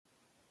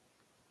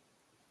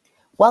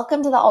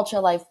Welcome to the Ultra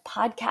Life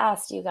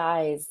podcast, you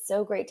guys.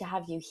 So great to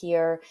have you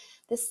here.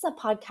 This is a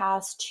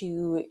podcast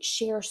to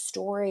share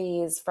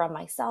stories from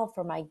myself,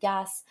 from my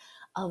guests,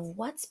 of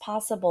what's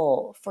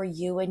possible for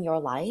you in your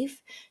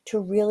life, to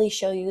really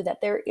show you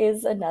that there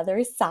is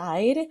another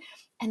side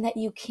and that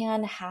you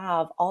can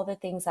have all the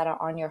things that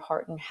are on your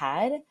heart and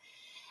head.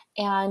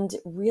 And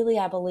really,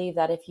 I believe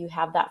that if you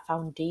have that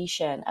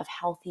foundation of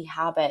healthy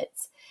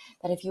habits,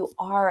 that if you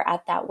are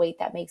at that weight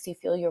that makes you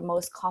feel your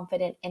most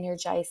confident,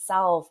 energized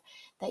self,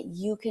 that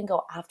you can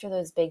go after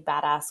those big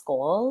badass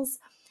goals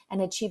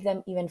and achieve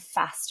them even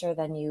faster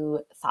than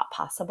you thought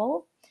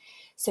possible.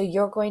 So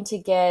you're going to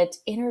get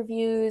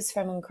interviews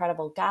from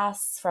incredible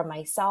guests, from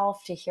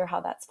myself, to hear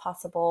how that's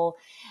possible,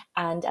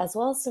 and as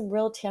well as some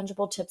real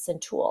tangible tips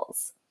and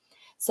tools.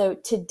 So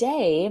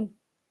today,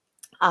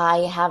 I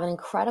have an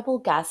incredible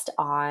guest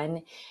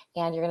on,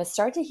 and you're going to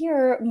start to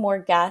hear more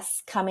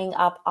guests coming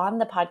up on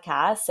the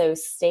podcast. So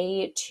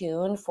stay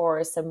tuned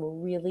for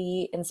some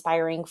really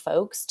inspiring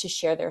folks to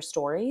share their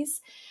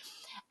stories.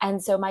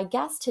 And so my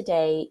guest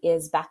today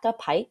is Becca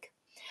Pike.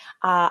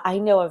 I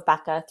know of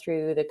Becca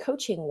through the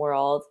coaching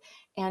world,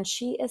 and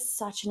she is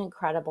such an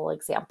incredible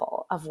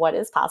example of what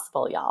is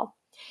possible, y'all.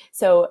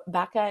 So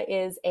Becca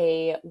is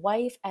a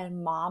wife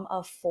and mom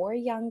of 4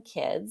 young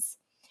kids.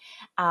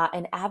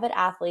 An avid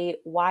athlete,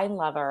 wine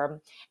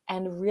lover,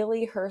 and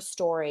really her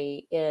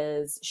story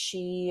is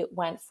she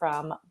went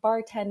from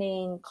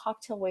bartending,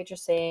 cocktail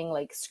waitressing,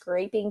 like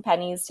scraping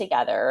pennies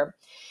together,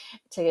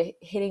 to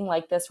hitting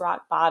like this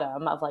rock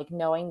bottom of like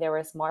knowing there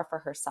was more for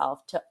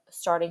herself, to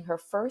starting her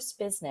first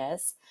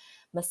business,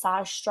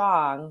 Massage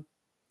Strong,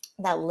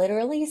 that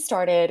literally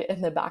started in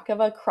the back of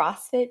a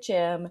CrossFit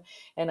gym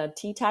in a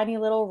teeny tiny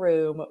little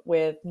room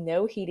with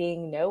no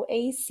heating, no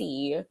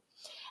AC,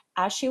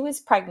 as she was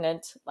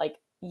pregnant, like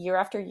year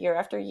after year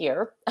after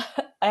year.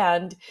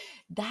 And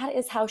that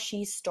is how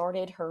she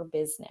started her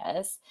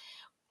business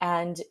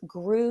and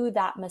grew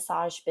that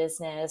massage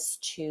business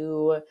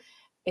to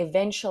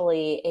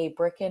eventually a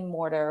brick and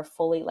mortar,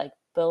 fully like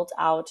built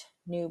out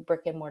new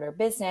brick and mortar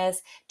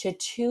business, to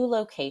 2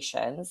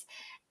 locations.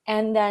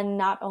 And then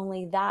not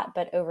only that,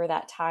 but over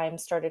that time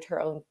started her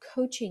own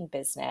coaching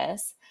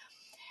business.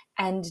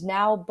 And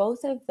now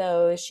both of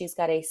those, she's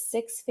got a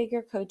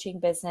 6-figure coaching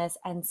business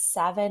and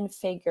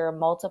 7-figure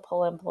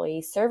multiple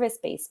employee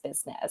service-based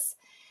business,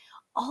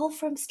 all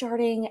from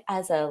starting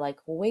as a like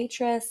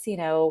waitress,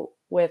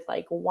 with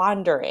like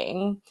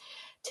wandering,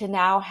 to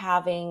now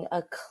having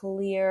a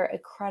clear,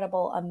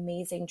 incredible,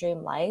 amazing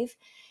dream life.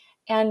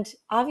 And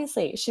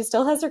obviously she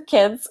still has her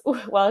kids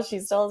while she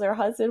still has her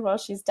husband while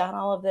she's done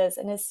all of this,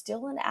 and is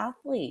still an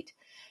athlete.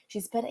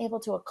 She's been able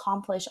to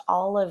accomplish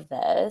all of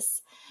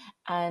this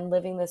and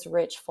living this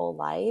rich, full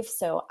life.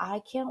 So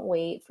I can't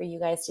wait for you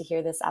guys to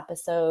hear this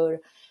episode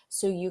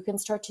so you can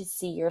start to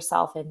see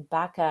yourself in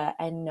Becca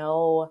and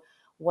know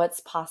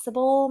what's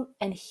possible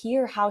and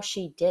hear how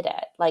she did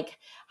it, like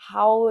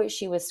how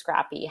she was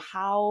scrappy,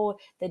 how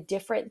the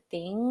different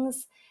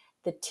things,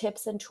 the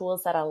tips and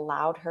tools that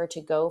allowed her to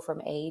go from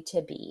A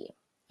to B.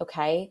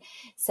 Okay.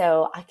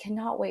 So I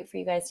cannot wait for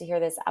you guys to hear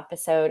this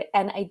episode.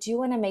 And I do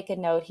want to make a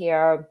note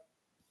here.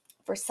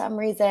 For some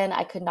reason,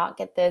 I could not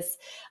get this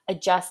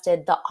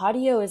adjusted. The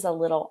audio is a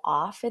little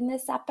off in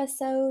this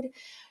episode.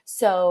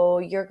 So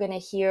you're going to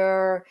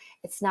hear,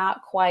 it's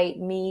not quite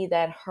me,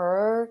 then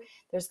her.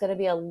 There's going to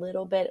be a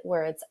little bit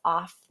where it's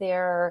off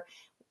there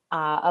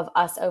of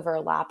us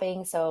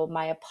overlapping. So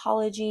my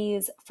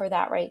apologies for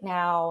that right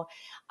now.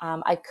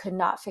 I could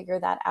not figure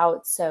that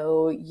out.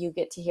 So you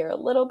get to hear a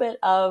little bit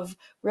of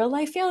real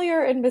life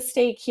failure and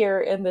mistake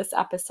here in this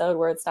episode,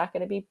 where it's not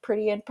going to be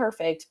pretty and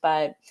perfect,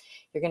 but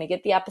you're going to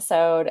get the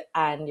episode,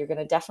 and you're going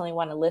to definitely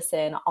want to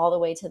listen all the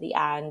way to the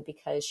end,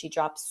 because she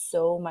drops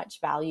so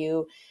much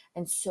value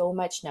and so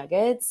much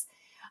nuggets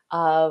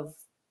of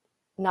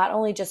not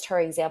only just her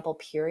example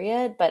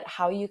period, but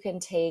how you can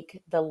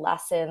take the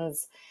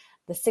lessons,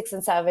 the 6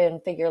 and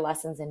 7-figure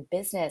lessons in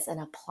business, and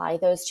apply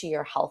those to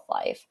your health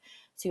life.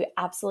 So you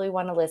absolutely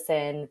want to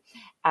listen,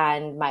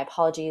 and my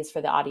apologies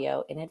for the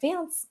audio in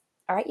advance.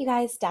 All right, you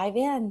guys, dive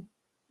in.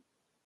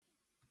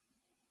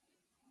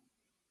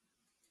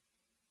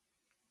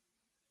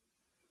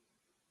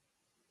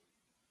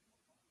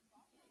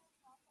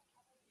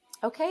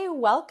 Okay,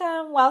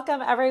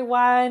 welcome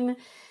everyone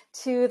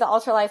to the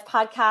Ultra Life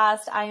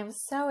podcast. I am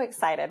so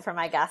excited for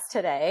my guest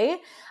today.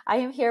 I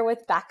am here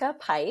with Becca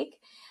Pike.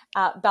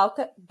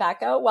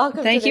 Becca,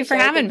 welcome. Thank to the you for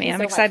show. having Thank me. you I'm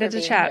so excited to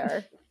chat.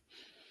 Here.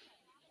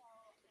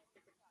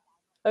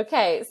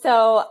 Okay,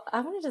 so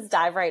I'm going to just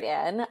dive right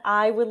in.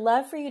 I would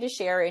love for you to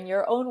share in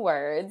your own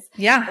words.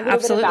 Yeah,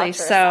 absolutely.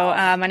 So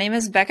my name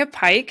is Becca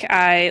Pike.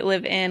 I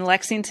live in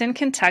Lexington,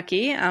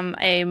 Kentucky. I'm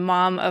a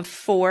mom of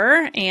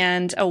 4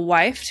 and a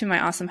wife to my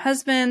awesome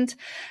husband.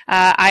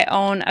 I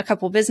own a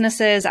couple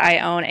businesses. I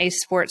own a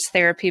sports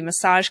therapy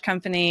massage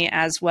company,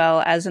 as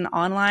well as an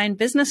online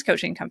business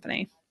coaching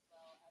company.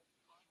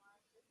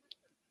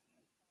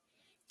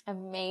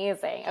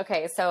 Amazing.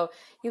 Okay, so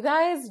you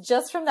guys,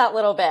 just from that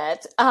little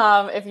bit,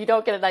 if you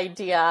don't get an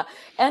idea,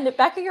 and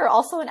Becca, you're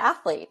also an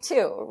athlete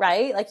too,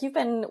 right? Like you've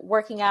been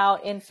working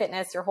out in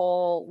fitness your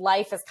whole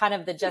life is kind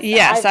of the gist that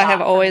Yes, I've I have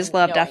got always from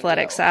loved knowing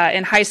athletics. you.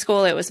 In high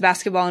school, it was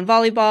basketball and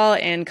volleyball.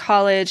 In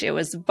college, it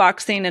was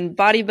boxing and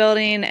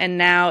bodybuilding. And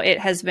now it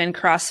has been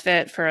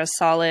CrossFit for a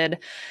solid,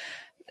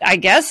 I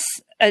guess,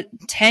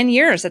 10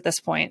 years at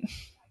this point.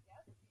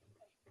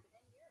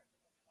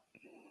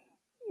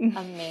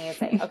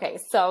 Amazing. Okay,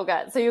 so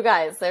good. So you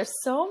guys, there's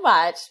so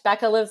much.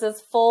 Becca lives this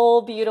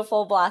full,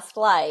 beautiful, blessed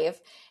life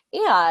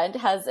and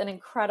has an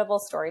incredible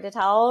story to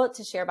tell,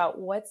 to share about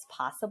what's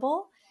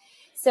possible.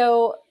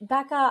 So,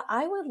 Becca,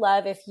 I would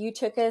love if you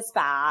took us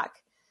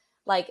back,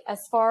 like as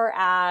far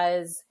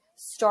as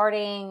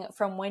starting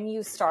from when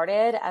you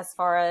started, as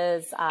far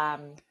as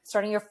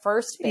starting your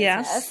first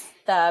business, Yes.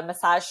 the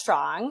Massage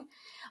Strong.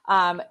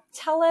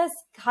 Tell us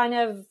kind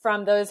of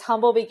from those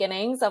humble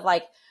beginnings of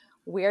like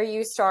where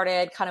you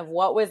started, kind of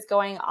what was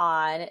going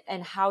on,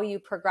 and how you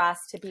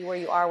progressed to be where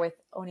you are with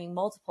owning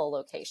multiple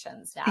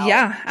locations now.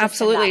 Yeah, Just in that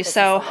absolutely. business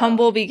So alone.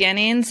 humble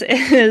beginnings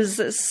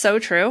is so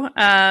true.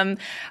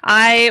 I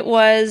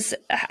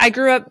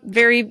grew up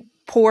very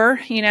poor,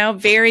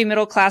 very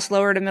middle class,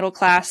 lower to middle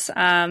class.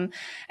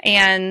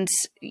 And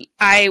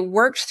I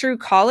worked through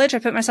college. I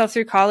put myself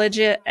through college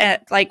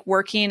at like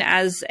working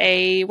as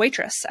a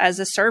waitress, as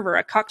a server,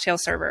 a cocktail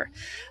server.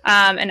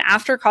 And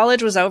after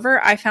college was over,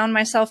 I found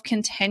myself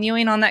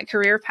continuing on that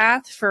career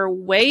path for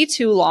way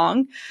too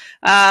long.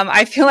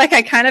 I feel like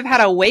I kind of had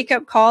a wake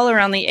up call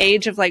around the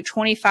age of like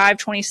 25,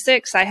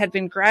 26. I had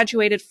been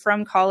graduated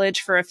from college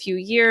for a few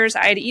years.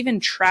 I had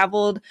even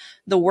traveled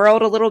the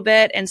world a little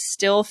bit and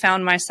still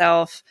found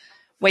myself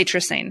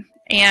waitressing.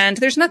 And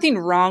there's nothing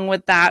wrong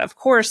with that, of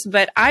course,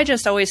 but I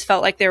just always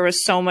felt like there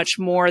was so much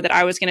more that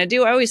I was going to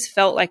do. I always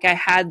felt like I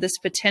had this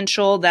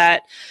potential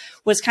that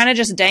was kind of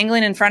just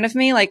dangling in front of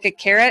me, like a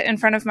carrot in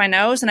front of my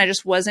nose, and I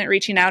just wasn't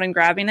reaching out and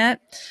grabbing it.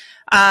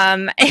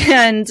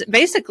 And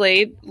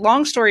basically,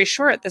 long story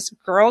short, this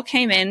girl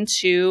came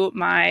into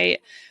my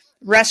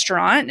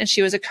restaurant and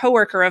she was a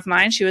coworker of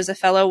mine. She was a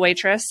fellow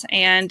waitress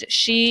and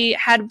she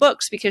had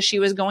books because she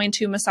was going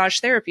to massage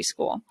therapy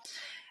school.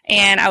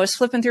 And I was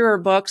flipping through her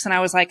books and I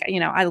was like,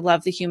 I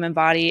love the human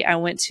body. I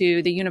went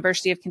to the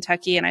University of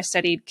Kentucky and I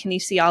studied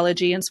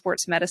kinesiology and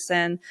sports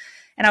medicine.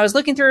 And I was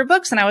looking through her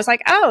books and I was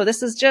like, oh,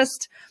 this is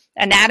just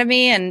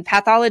anatomy and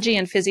pathology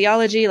and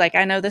physiology. Like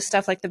I know this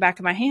stuff like the back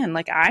of my hand.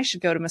 Like I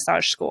should go to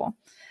massage school.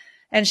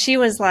 And she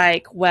was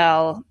like,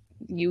 well,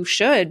 you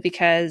should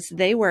because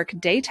they work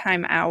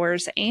daytime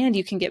hours and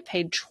you can get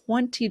paid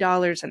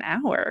 $20 an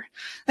hour.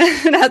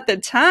 And at the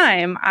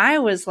time I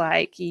was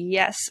like,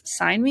 yes,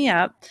 sign me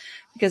up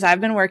because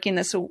I've been working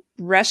this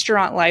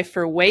restaurant life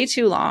for way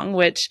too long,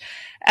 which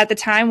at the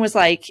time was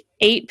like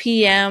 8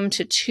 p.m.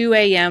 to 2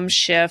 a.m.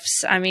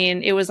 shifts. I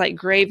mean, it was like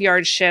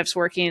graveyard shifts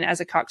working as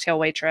a cocktail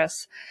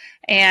waitress.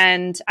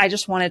 And I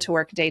just wanted to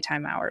work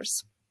daytime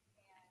hours.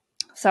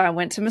 So I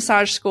went to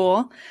massage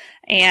school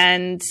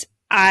and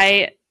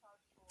I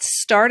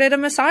started a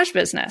massage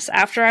business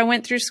after I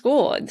went through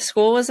school.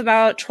 School was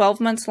about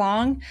 12 months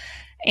long.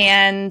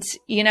 And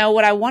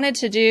what I wanted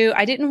to do,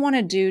 I didn't want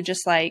to do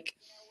just like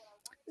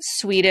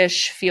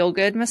Swedish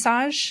feel-good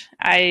massage.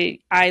 I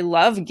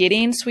love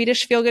getting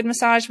Swedish feel-good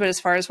massage, but as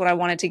far as what I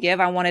wanted to give,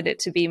 I wanted it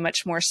to be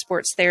much more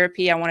sports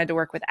therapy. I wanted to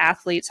work with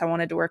athletes. I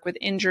wanted to work with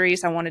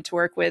injuries. I wanted to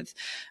work with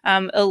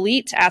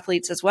elite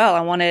athletes as well. I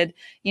wanted,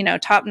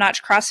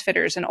 top-notch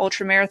CrossFitters and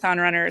ultra marathon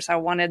runners. I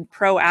wanted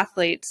pro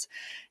athletes.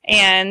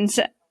 And,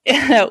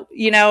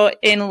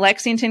 in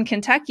Lexington,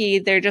 Kentucky,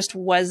 there just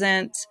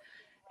wasn't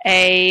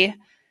a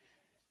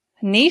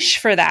niche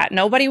for that.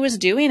 Nobody was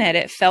doing it.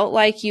 It felt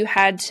like you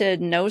had to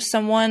know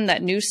someone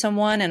that knew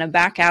someone in a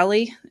back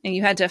alley and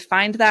you had to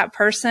find that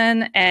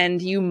person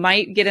and you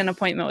might get an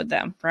appointment with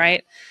them,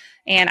 right?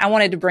 And I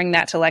wanted to bring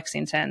that to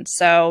Lexington.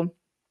 So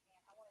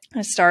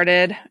I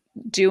started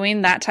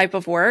doing that type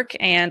of work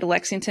and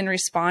Lexington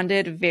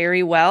responded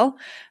very well.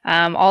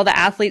 All the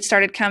athletes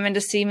started coming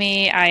to see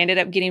me. I ended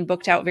up getting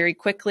booked out very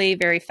quickly,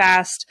 very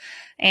fast.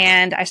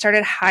 And I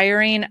started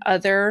hiring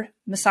other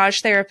massage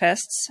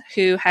therapists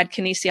who had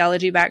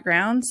kinesiology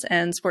backgrounds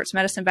and sports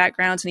medicine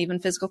backgrounds and even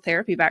physical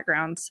therapy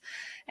backgrounds.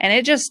 And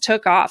it just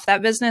took off.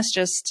 That business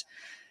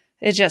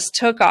it just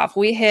took off.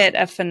 We hit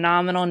a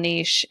phenomenal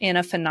niche in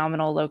a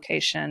phenomenal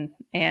location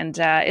and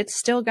it's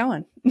still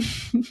going.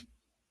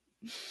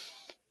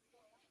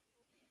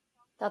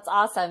 That's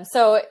awesome.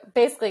 So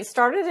basically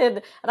started in,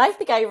 and I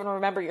think I even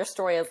remember your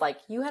story as like,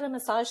 you had a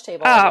massage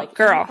table, like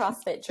girl. in a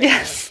CrossFit gym.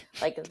 Yes.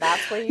 Like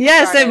that's where you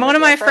Yes, started. and one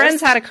of my friends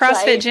had a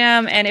CrossFit right?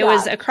 gym and it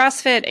was a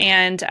CrossFit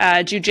and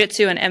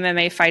jiu-jitsu and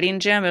MMA fighting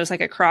gym. It was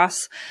like the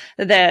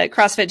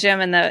CrossFit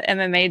gym and the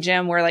MMA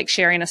gym were like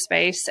sharing a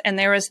space. And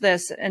there was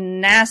this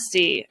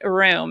nasty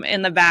room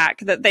in the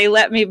back that they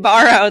let me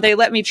borrow. They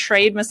let me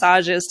trade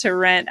massages to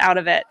rent out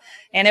of it.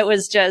 And it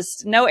was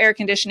just no air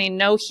conditioning,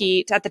 no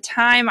heat. At that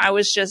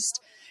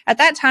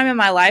time in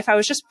my life, I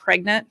was just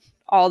pregnant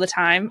all the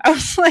time. I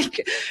was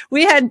like,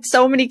 we had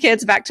so many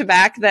kids back to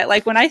back that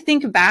like when I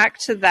think back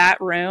to that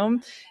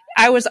room,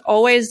 I was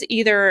always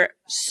either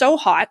so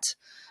hot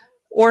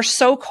or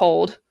so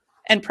cold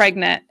and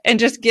pregnant and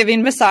just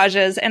giving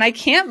massages. And I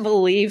can't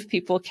believe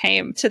people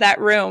came to that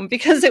room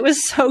because it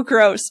was so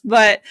gross,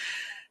 but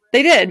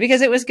they did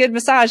because it was good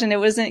massage and it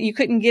wasn't, you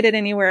couldn't get it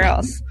anywhere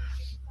else.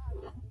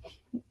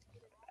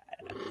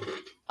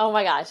 Oh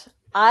my gosh.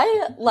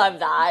 I love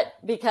that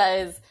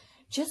because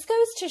just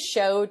goes to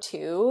show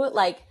too,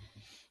 like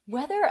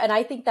whether, and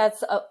I think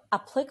that's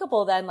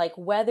applicable then, like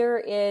whether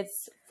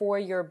it's for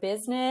your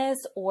business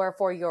or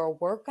for your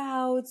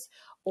workouts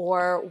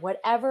or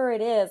whatever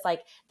it is,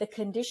 like the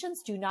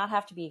conditions do not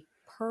have to be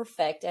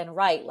perfect and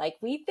right like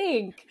we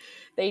think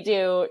they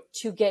do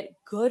to get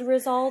good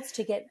results,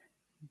 to get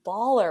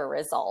baller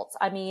results.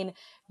 I mean,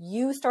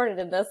 you started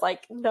in this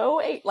like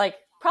like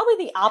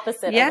probably the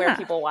opposite of where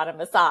people want a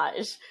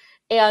massage.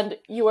 And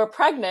you were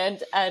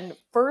pregnant and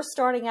first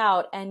starting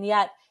out, and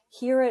yet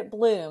here it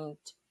bloomed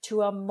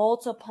to a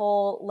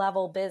multiple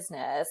level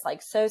business,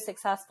 like so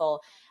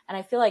successful. And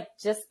I feel like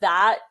just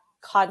that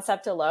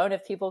concept alone,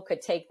 if people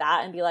could take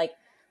that and be like,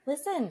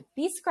 listen,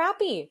 be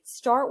scrappy,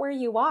 start where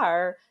you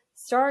are,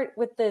 start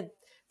with the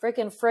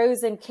freaking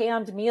frozen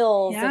canned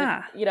meals,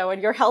 and, you know,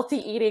 and your healthy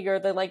eating or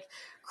the like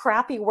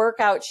crappy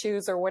workout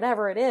shoes or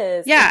whatever it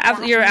is.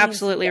 Yeah, you're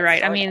absolutely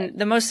right. I mean,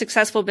 the most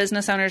successful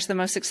business owners, the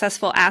most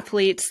successful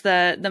athletes,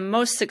 the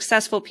most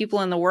successful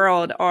people in the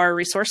world are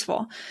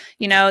resourceful.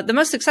 You know, the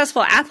most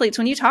successful athletes,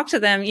 when you talk to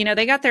them, you know,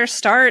 they got their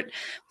start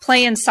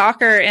playing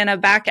soccer in a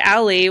back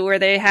alley where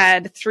they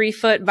had 3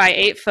 foot by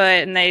 8 foot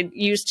and they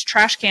used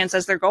trash cans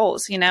as their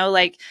goals, you know,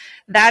 like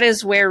that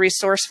is where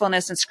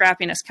resourcefulness and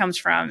scrappiness comes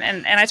from.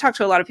 And I talk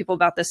to a lot of people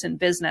about this in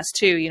business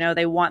too. You know,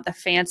 they want the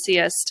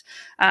fanciest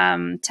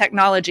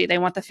technology. They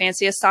want the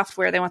fanciest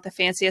software. They want the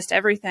fanciest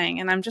everything.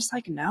 And I'm just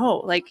like,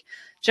 no, like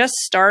just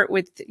start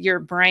with your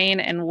brain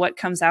and what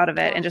comes out of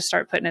it and just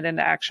start putting it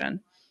into action.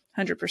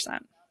 100%.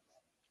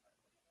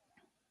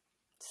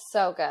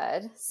 So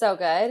good. So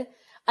good.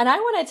 And I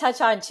want to touch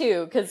on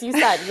too, because you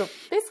said you're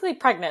basically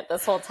pregnant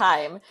this whole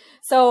time.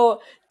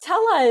 So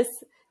tell us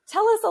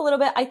a little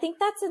bit. I think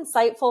that's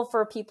insightful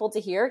for people to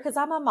hear because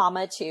I'm a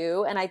mama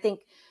too. And I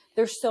think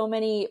there's so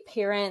many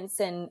parents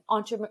and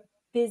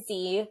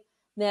busyness.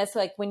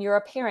 Like when you're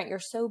a parent, you're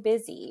so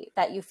busy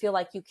that you feel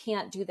like you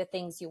can't do the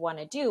things you want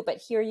to do, but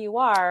here you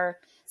are.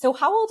 So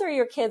how old are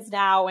your kids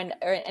now? And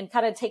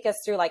kind of take us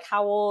through like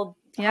how old,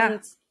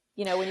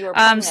 you know, when you were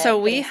pregnant. So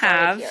we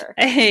have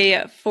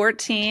a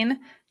 14,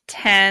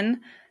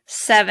 10,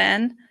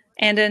 7,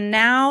 and a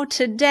now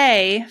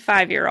today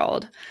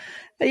 5-year-old.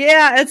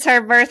 Yeah, it's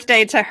her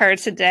birthday to her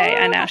today.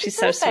 I know, she's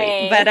so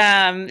sweet.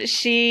 But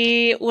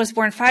she was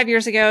born 5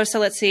 years ago. So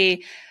let's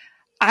see.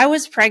 I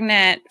was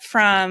pregnant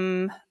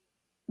from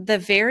the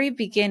very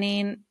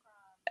beginning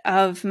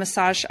of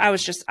massage. I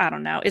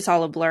don't know. It's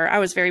all a blur. I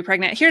was very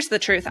pregnant. Here's the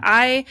truth.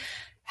 I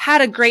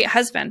had a great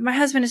husband. My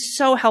husband is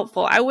so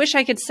helpful. I wish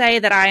I could say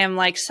that I am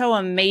like so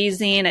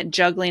amazing at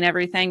juggling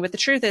everything, but the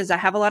truth is I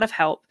have a lot of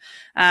help.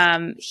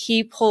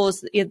 He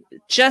pulls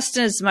just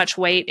as much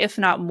weight, if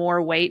not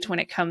more weight when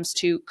it comes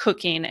to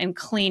cooking and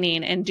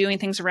cleaning and doing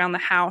things around the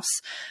house.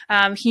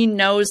 He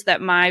knows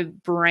that my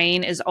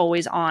brain is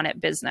always on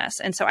at business.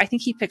 And so I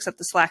think he picks up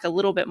the slack a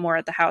little bit more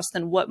at the house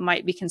than what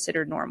might be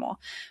considered normal.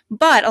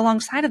 But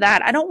alongside of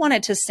that, I don't want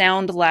it to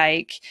sound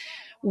like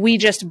we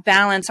just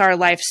balance our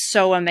life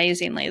so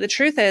amazingly. The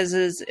truth is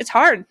it's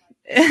hard.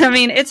 I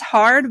mean, it's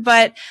hard,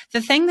 but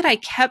the thing that I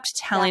kept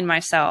telling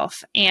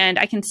myself, and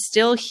I can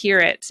still hear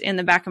it in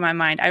the back of my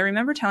mind, I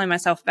remember telling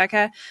myself,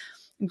 Becca,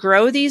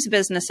 grow these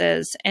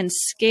businesses and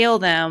scale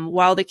them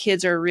while the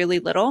kids are really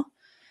little,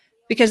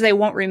 because they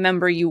won't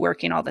remember you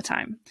working all the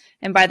time.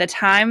 And by the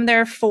time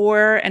they're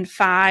 4 and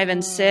 5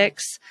 and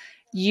 6,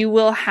 you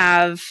will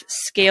have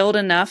scaled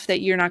enough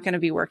that you're not going to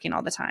be working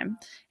all the time.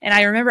 And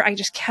I remember I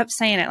just kept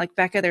saying it like,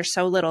 Becca, they're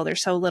so little,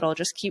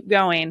 just keep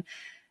going.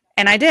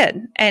 And I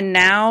did. And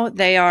now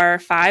they are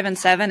 5 and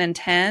 7 and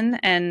 10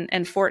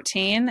 and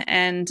 14.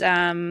 And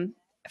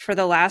for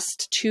the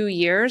last 2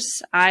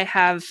 years, I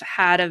have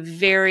had a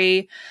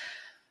very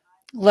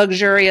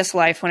luxurious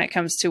life when it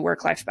comes to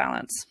work-life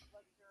balance.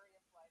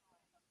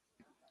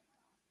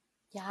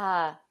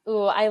 Yeah.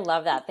 Ooh, I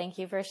love that. Thank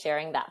you for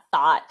sharing that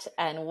thought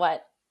and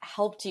what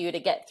helped you to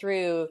get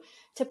through,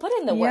 to put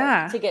in the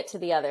work to get to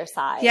the other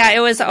side. Yeah, it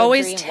was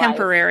always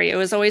temporary. Life. It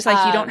was always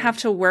like, you don't have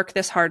to work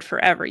this hard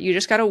forever. You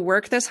just got to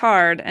work this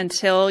hard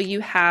until you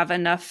have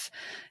enough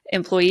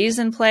employees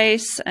in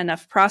place,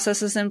 enough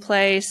processes in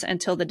place,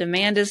 until the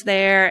demand is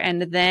there,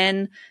 and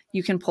then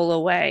you can pull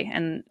away.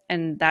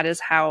 And that is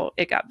how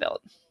it got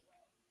built.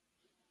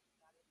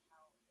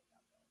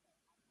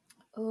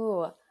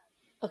 Ooh.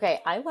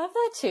 Okay, I love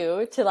that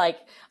too. To like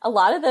a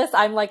lot of this,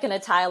 I'm like going to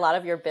tie a lot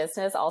of your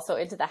business also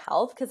into the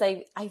health, because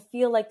I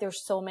feel like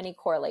there's so many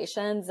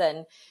correlations,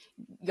 and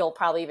you'll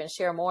probably even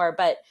share more,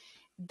 but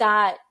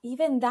that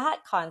even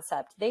that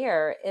concept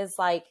there is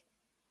like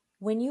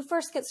when you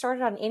first get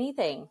started on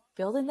anything,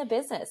 building the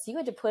business, you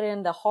had to put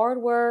in the hard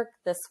work,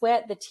 the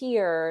sweat, the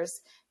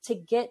tears to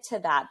get to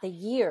that, the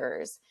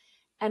years.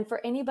 And for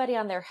anybody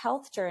on their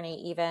health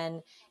journey,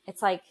 even,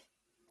 it's like,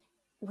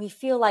 we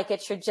feel like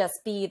it should just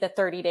be the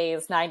 30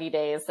 days, 90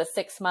 days, the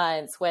 6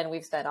 months when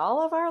we've spent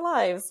all of our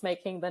lives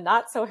making the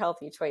not so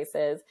healthy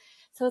choices.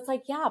 So it's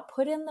like, yeah,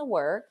 put in the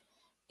work.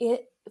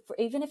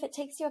 Even if it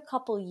takes you a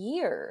couple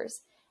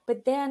years,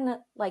 but then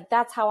like,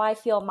 that's how I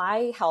feel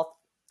my health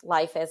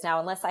life is now.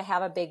 Unless I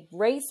have a big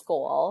race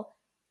goal,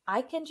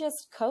 I can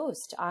just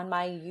coast on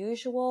my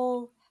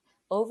usual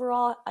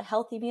overall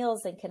healthy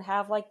meals and can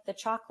have like the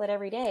chocolate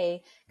every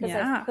day because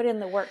I've put in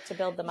the work to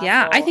build the muscle.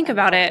 Yeah, I think and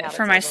the about healthy it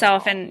for habits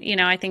myself. overall.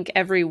 And, I think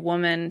every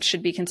woman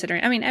should be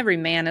considering, I mean, every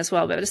man as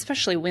well, but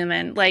especially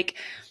women, like,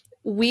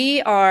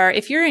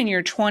 if you're in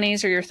your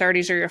 20s or your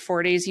 30s or your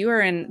 40s, you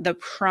are in the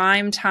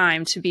prime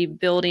time to be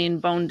building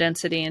bone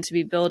density and to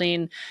be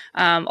building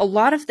a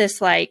lot of this,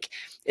 like,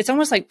 it's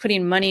almost like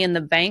putting money in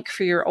the bank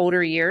for your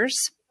older years,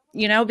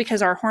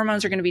 because our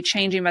hormones are going to be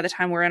changing by the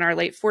time we're in our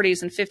late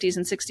 40s and 50s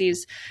and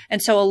 60s.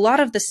 And so a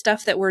lot of the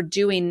stuff that we're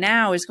doing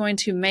now is going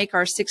to make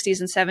our 60s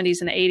and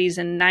 70s and 80s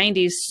and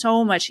 90s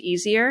so much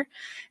easier.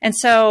 And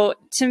so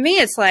to me,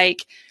 it's like,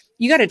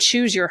 you got to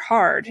choose your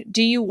hard.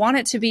 Do you want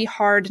it to be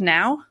hard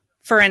now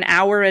for an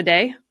hour a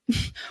day?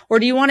 Or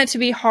do you want it to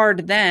be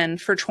hard then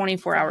for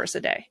 24 hours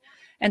a day?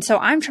 And so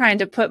I'm trying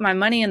to put my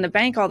money in the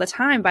bank all the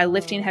time by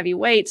lifting heavy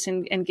weights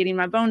and getting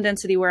my bone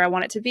density where I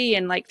want it to be,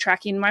 and like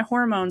tracking my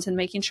hormones and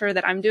making sure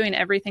that I'm doing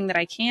everything that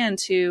I can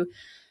to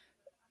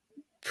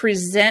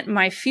present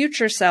my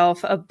future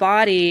self a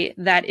body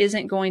that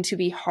isn't going to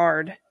be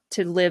hard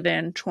to live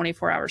in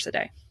 24 hours a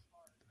day.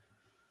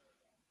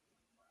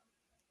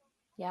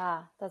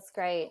 Yeah, that's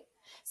great.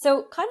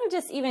 So kind of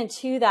just even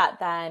to that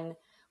then,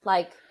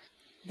 like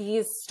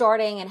these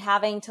starting and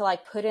having to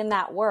like put in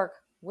that work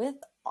with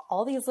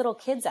all these little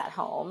kids at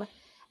home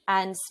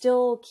and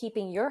still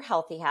keeping your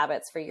healthy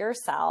habits for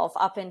yourself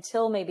up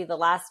until maybe the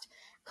last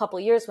couple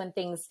years when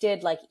things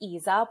did like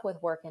ease up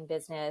with work and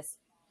business.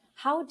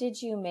 How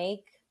did you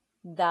make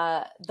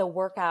the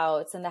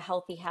workouts and the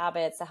healthy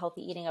habits, the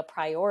healthy eating a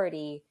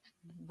priority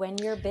when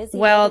you're busy?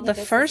 Well, building a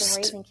the business and first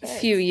raising kids?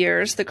 few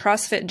years, the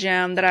CrossFit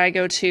gym that I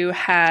go to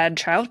had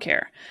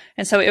childcare.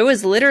 And so it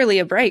was literally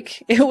a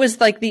break. It was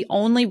like the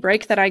only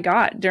break that I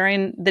got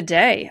during the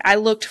day. I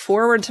looked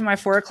forward to my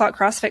 4 o'clock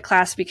CrossFit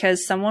class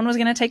because someone was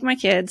going to take my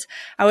kids.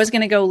 I was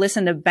going to go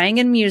listen to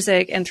banging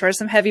music and throw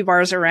some heavy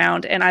bars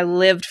around, and I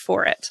lived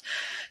for it.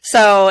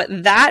 So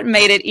that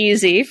made it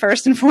easy,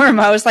 first and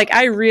foremost. Like,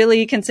 I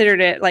really considered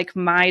it like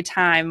my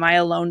time, my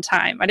alone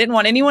time. I didn't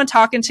want anyone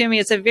talking to me.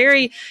 It's a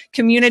very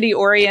community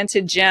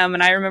oriented gym.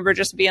 And I remember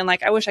just being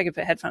like, I wish I could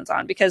put headphones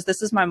on because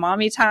this is my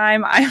mommy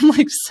time. I am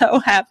like so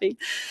happy.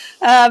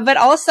 But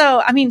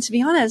also, I mean, to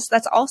be honest,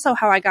 that's also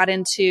how I got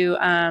into,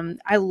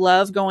 I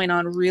love going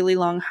on really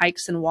long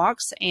hikes and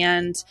walks.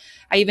 And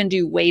I even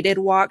do weighted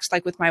walks,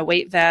 like with my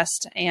weight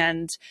vest,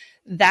 and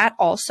that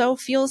also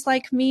feels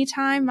like me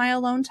time, my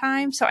alone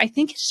time. So I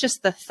think it's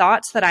just the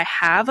thoughts that I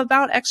have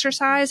about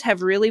exercise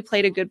have really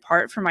played a good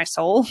part for my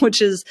soul,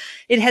 which is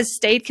it has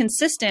stayed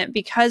consistent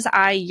because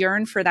I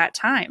yearn for that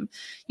time.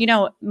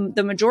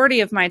 The majority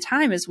of my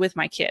time is with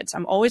my kids.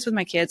 I'm always with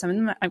my kids.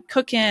 I'm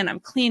cooking,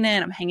 I'm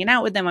cleaning, I'm hanging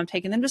out with them. I'm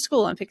taking them to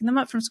school. I'm picking them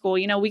up from school.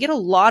 We get a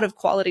lot of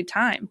quality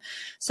time.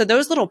 So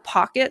those little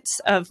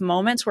pockets of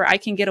moments where I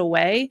can get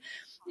away,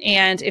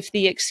 and if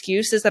the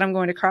excuse is that I'm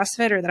going to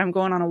CrossFit or that I'm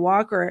going on a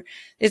walk, or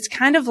it's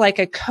kind of like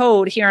a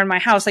code here in my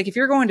house. Like if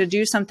you're going to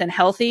do something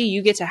healthy,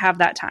 you get to have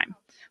that time.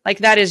 Like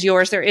that is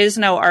yours. There is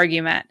no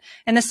argument.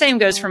 And the same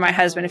goes for my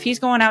husband. If he's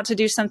going out to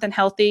do something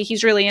healthy,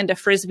 he's really into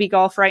Frisbee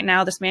golf right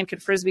now. This man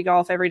could Frisbee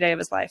golf every day of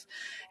his life.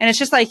 And it's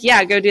just like,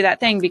 yeah, go do that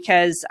thing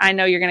because I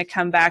know you're going to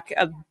come back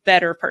a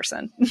better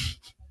person.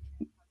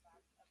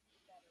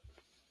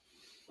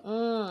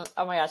 Oh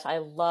my gosh, I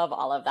love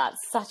all of that.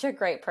 Such a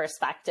great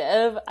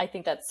perspective. I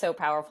think that's so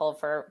powerful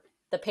for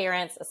the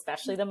parents,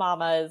 especially the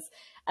mamas.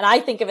 And I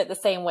think of it the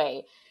same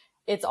way.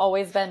 It's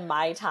always been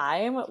my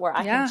time where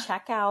I can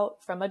check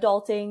out from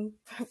adulting,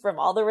 from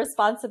all the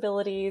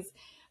responsibilities,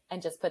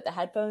 and just put the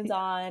headphones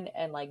on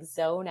and like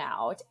zone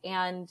out.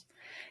 And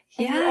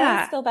you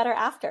always feel better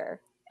after.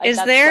 Like, is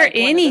there like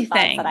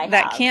anything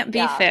that can't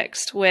be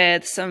fixed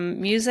with some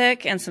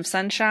music and some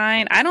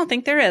sunshine? I don't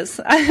think there is.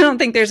 I don't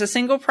think there's a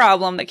single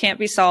problem that can't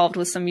be solved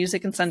with some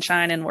music and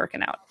sunshine and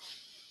working out.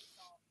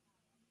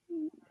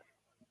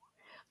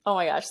 Oh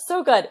my gosh,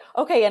 so good.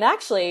 Okay, and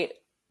actually,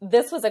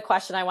 this was a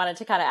question I wanted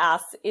to kind of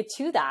ask it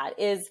to that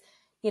is,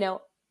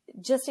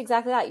 just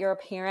exactly that. You're a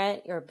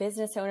parent, you're a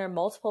business owner,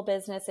 multiple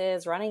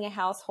businesses, running a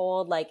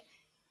household. Like,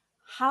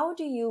 how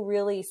do you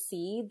really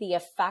see the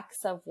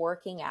effects of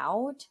working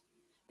out?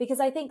 Because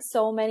I think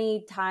so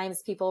many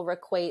times people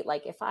equate,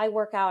 like, if I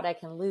work out, I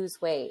can lose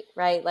weight,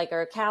 right? Like,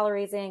 or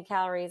calories in,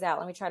 calories out.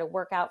 Let me try to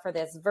work out for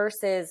this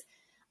versus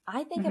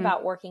I think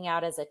about working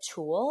out as a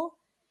tool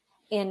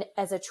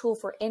as a tool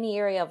for any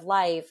area of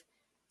life.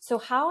 So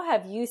how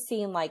have you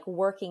seen like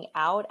working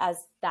out as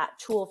that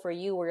tool for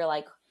you where you're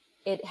like,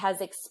 it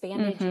has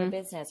expanded your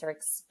business or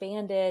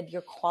expanded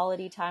your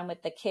quality time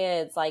with the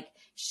kids? Like,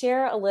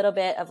 share a little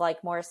bit of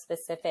like more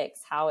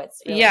specifics, how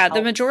it's really Yeah, the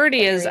helped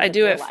majority is I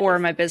do it for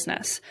my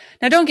business.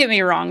 Now, don't get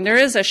me wrong. There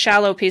is a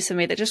shallow piece of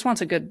me that just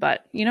wants a good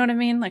butt. You know what I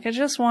mean? Like, I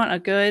just want a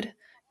good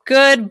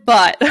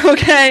butt.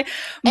 Okay.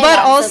 But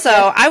also,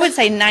 I would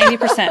say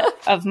 90%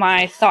 of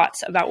my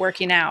thoughts about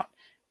working out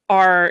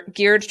are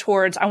geared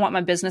towards, I want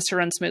my business to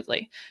run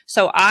smoothly.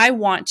 So I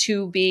want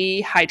to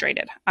be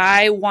hydrated.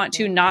 I want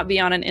to not be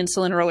on an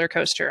insulin roller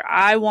coaster.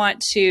 I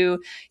want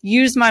to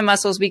use my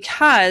muscles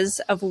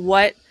because of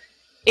what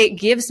it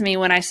gives me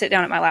when I sit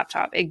down at my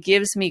laptop. It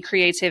gives me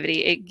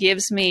creativity. It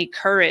gives me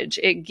courage.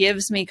 It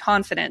gives me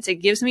confidence. It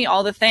gives me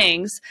all the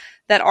things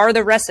that are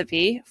the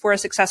recipe for a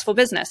successful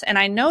business. And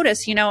I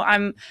notice, you know,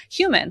 I'm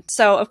human.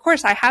 So of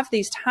course I have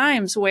these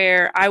times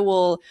where I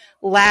will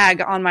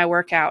lag on my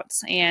workouts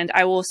and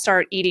I will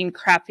start eating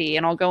crappy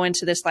and I'll go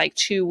into this like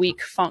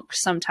 2-week funk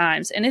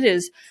sometimes. And it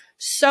is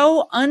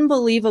so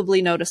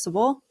unbelievably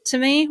noticeable to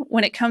me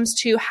when it comes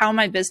to how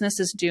my business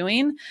is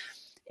doing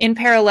in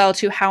parallel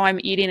to how I'm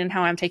eating and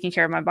how I'm taking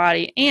care of my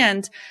body.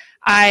 And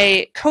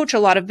I coach a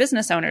lot of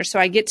business owners, so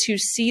I get to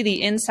see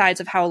the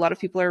insides of how a lot of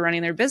people are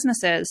running their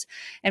businesses.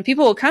 And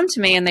people will come to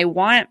me and they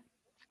want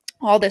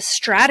all this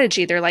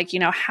strategy. They're like, you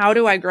know, how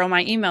do I grow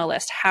my email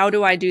list? How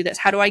do I do this?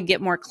 How do I get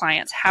more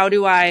clients? How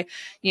do I,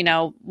 you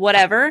know,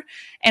 whatever.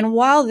 And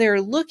while they're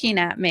looking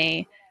at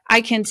me,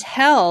 I can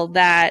tell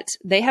that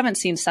they haven't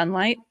seen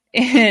sunlight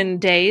in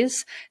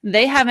days.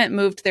 They haven't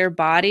moved their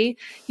body,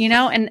 you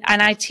know, and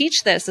I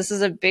teach this. This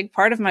is a big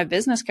part of my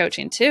business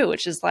coaching too,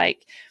 which is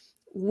like,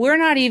 we're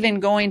not even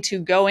going to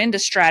go into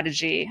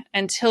strategy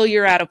until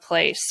you're at a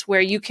place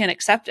where you can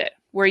accept it,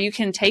 where you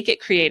can take it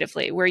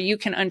creatively, where you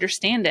can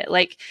understand it.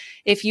 Like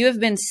if you have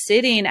been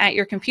sitting at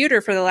your computer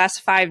for the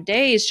last 5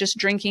 days, just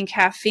drinking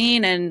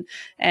caffeine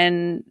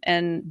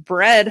and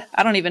bread,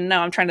 I don't even know.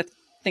 I'm trying to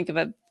think of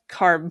a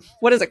carb.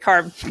 What is a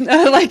carb?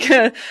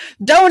 Like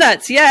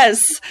donuts.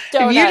 Yes.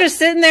 Donuts. If you're just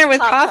sitting there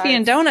with coffee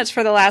and donuts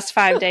for the last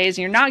 5 days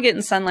and you're not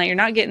getting sunlight, you're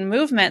not getting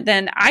movement,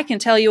 then I can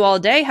tell you all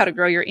day how to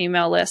grow your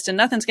email list and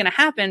nothing's going to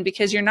happen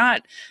because you're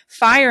not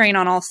firing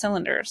on all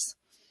cylinders.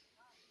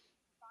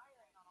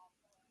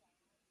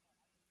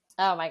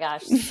 Oh my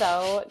gosh.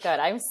 So good.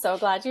 I'm so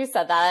glad you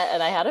said that.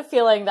 And I had a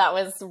feeling that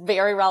was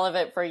very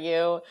relevant for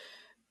you.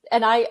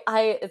 And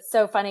it's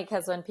so funny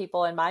because when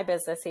people in my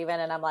business even,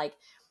 and I'm like,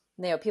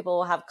 you know, people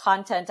will have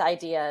content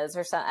ideas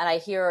or something. And I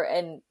hear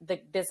in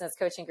the business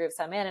coaching groups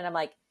I'm in, and I'm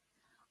like,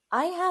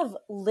 I have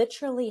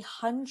literally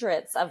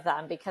hundreds of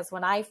them because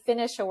when I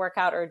finish a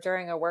workout or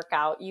during a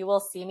workout, you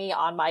will see me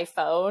on my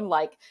phone,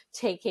 like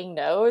taking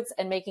notes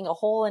and making a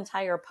whole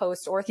entire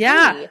post or 3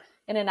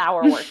 in an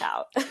hour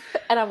workout.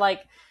 And I'm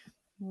like,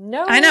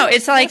 no, I know.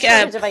 It's like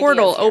a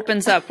portal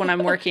opens up when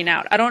I'm working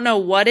out. I don't know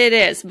what it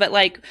is, but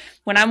like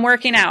when I'm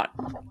working out,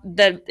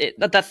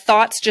 the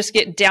thoughts just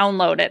get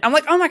downloaded. I'm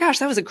like, oh my gosh,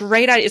 that was a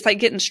great idea. It's like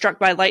getting struck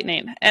by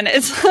lightning. And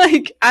it's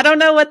like, I don't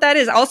know what that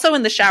is. Also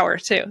in the shower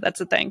too. That's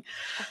the thing.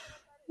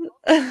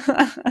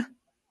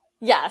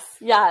 Yes.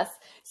 Yes.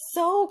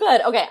 So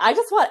good. Okay. I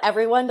just want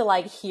everyone to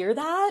like hear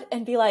that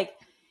and be like,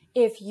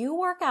 if you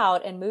work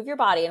out and move your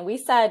body, and we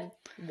said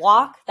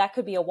walk, that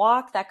could be a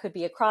walk, that could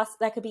be a cross,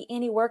 that could be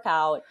any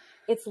workout.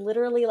 It's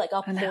literally like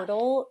a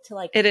portal to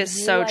like. It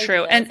is so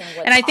true. And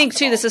I think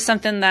too, this is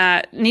something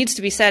that needs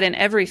to be said in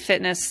every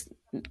fitness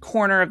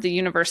corner of the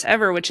universe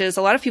ever, which is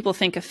a lot of people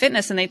think of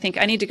fitness and they think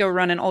I need to go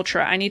run an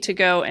ultra. I need to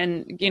go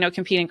and, you know,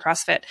 compete in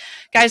CrossFit.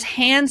 Guys,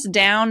 hands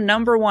down,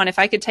 number one, if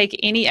I could take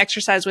any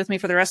exercise with me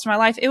for the rest of my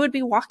life, it would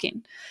be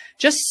walking.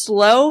 Just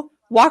slow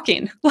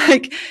walking,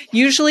 like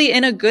usually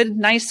in a good,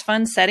 nice,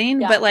 fun setting,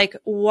 but like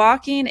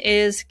walking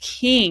is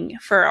king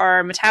for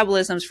our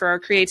metabolisms, for our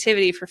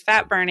creativity, for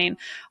fat burning,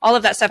 all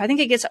of that stuff. I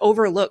think it gets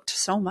overlooked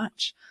so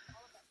much.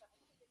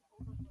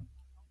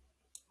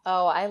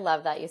 Oh, I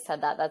love that you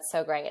said that. That's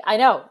so great. I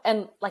know.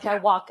 And like I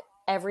walk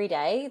every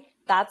day.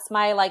 That's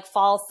my like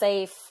fall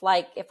safe,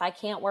 like if I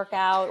can't work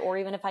out or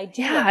even if I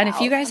do. Yeah. And if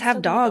you guys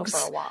have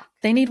dogs,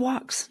 they need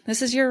walks.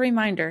 This is your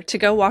reminder to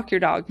go walk your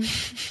dog.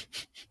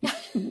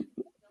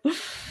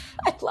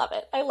 I love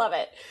it. I love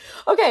it.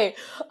 Okay.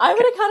 I'm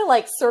going to kind of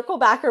like circle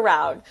back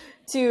around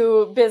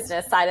to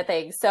business side of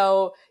things.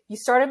 So you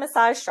started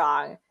Massage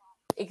Strong.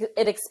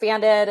 It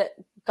expanded,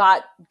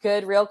 got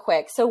good real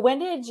quick. So when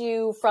did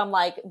you from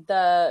like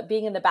the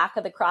being in the back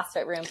of the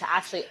CrossFit room to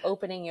actually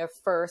opening your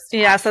first?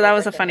 Yeah. So that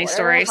was a funny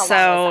story.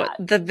 So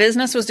the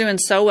business was doing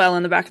so well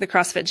in the back of the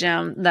CrossFit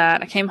gym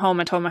that I came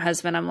home and told my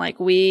husband, I'm like,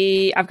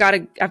 I've got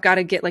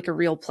to get like a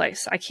real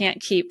place. I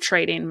can't keep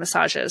trading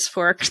massages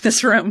for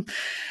this room.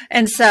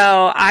 And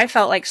so I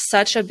felt like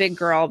such a big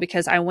girl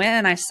because I went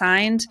and I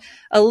signed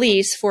a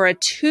lease for a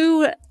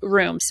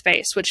 2-room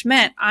space, which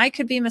meant I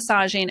could be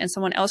massaging and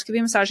someone else could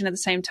be massaging at the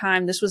same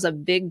time. This was a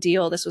big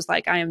deal. This was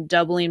like, I am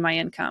doubling my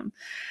income.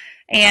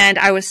 And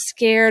I was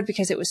scared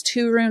because it was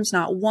 2 rooms,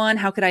 not 1.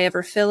 How could I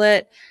ever fill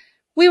it?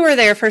 We were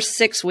there for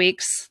 6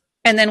 weeks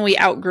and then we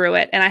outgrew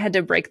it and I had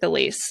to break the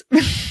lease.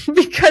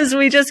 because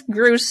we just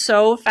grew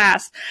so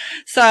fast.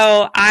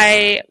 So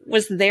I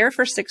was there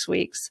for 6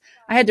 weeks.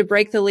 I had to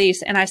break the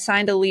lease, and I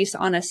signed a lease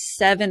on a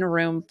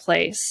 7-room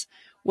place,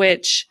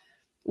 which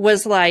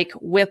was like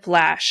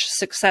whiplash,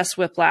 success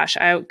whiplash.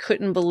 I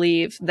couldn't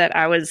believe that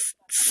I was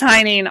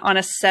signing on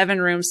a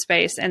 7-room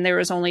space, and there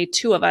was only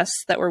 2 of us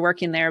that were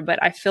working there,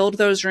 but I filled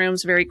those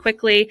rooms very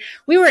quickly.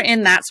 We were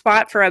in that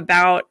spot for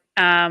about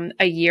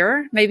a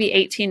year, maybe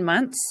 18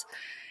 months.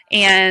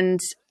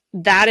 And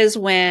that is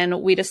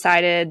when we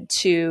decided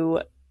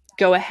to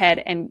go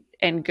ahead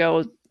and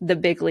go the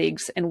big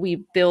leagues. And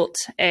we built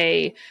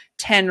a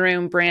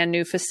 10-room brand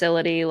new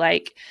facility,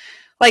 like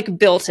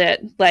built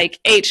it, like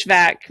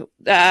HVAC,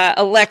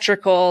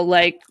 electrical,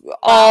 like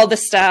all the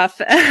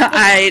stuff.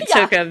 I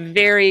took a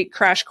very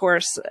crash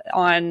course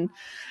on,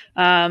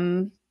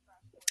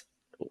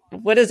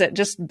 what is it?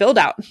 Just build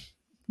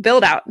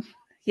out.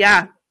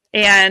 Yeah.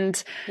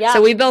 And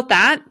so we built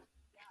that.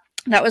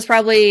 That was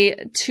probably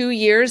 2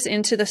 years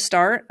into the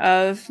start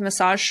of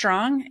Massage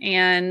Strong,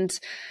 and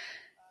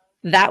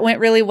that went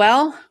really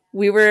well.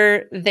 We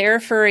were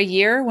there for a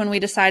year when we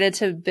decided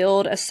to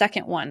build a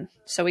second one.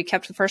 So we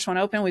kept the first one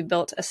open. We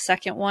built a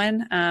second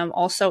one,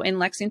 also in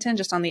Lexington,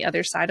 just on the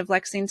other side of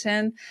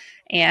Lexington.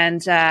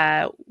 And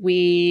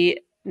we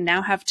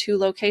now have 2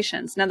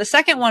 locations. Now, the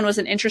second one was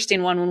an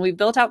interesting one. When we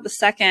built out the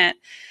second,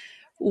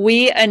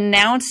 we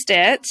announced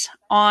it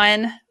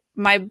on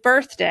my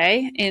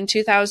birthday in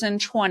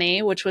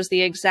 2020, which was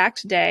the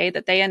exact day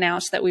that they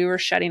announced that we were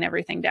shutting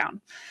everything down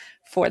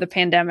for the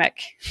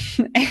pandemic.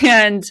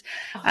 And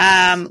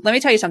let me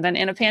tell you something.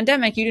 In a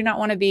pandemic, you do not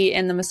want to be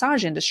in the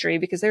massage industry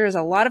because there is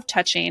a lot of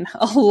touching,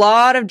 a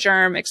lot of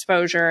germ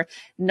exposure.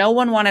 No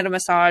one wanted a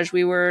massage.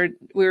 We were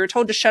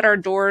told to shut our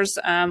doors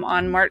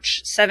on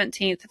March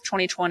 17th of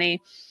 2020.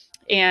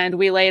 And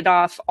we laid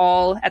off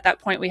at that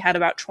point, we had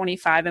about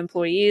 25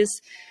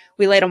 employees.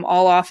 We laid them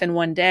all off in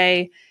one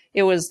day.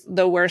 It was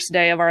the worst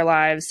day of our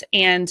lives.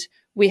 And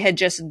we had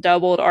just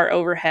doubled our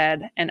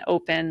overhead and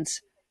opened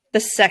the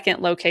second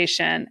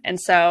location.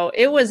 And so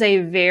it was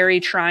a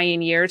very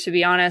trying year, to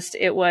be honest.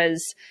 It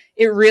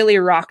really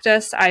rocked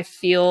us. I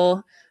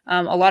feel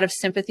a lot of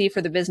sympathy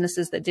for the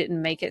businesses that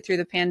didn't make it through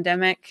the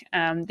pandemic.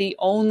 The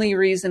only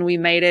reason we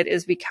made it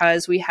is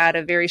because we had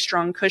a very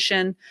strong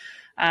cushion.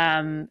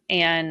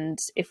 And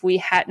if we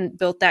hadn't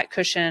built that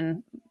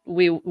cushion,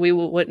 we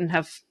wouldn't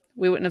have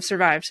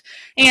survived.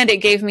 And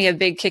it gave me a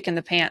big kick in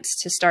the pants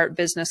to start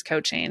business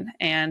coaching,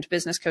 and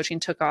business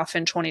coaching took off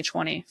in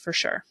 2020 for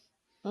sure.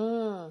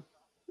 Ooh,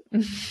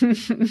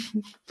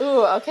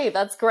 okay.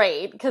 That's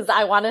great. Cause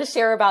I want to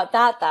share about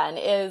that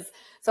then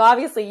so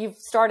obviously you've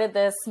started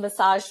this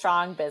Massage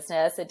Strong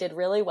business. It did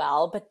really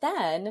well, but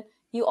then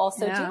you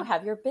also do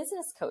have your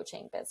business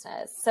coaching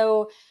business.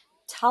 So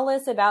tell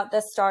us about the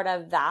start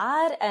of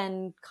that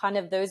and kind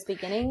of those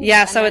beginnings.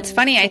 Yeah. So it's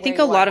funny. I think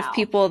a lot of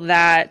people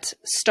that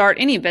start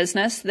any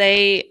business,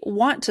 they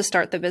want to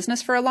start the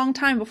business for a long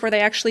time before they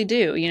actually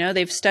do. You know,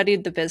 they've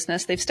studied the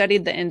business, they've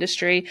studied the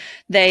industry,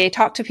 they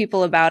talk to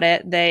people about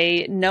it,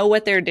 they know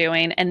what they're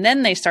doing, and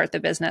then they start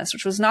the business,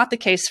 which was not the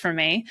case for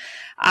me.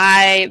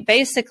 I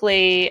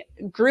basically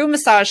grew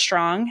Massage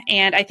Strong,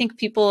 and I think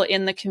people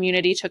in the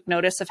community took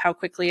notice of how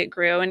quickly it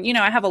grew. And, you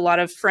know, I have a lot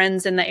of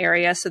friends in the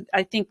area, so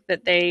I think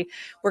that they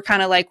were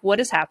kind of like, what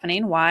is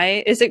happening?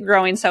 Why is it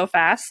growing so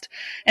fast?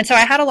 And so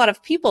I had a lot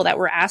of people that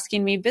were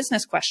asking me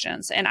business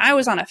questions, and I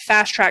was on a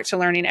fast track to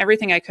learning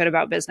everything I could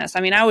about business. I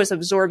mean, I was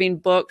absorbing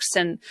books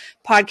and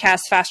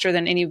podcasts faster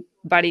than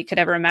anybody could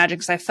ever imagine,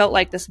 because I felt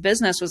like this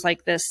business was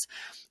like this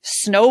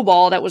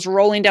snowball that was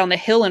rolling down the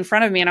hill in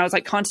front of me, and I was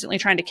like constantly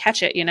trying to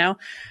catch it, you know?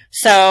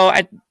 So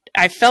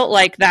I felt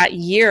like that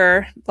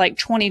year, like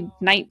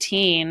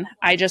 2019,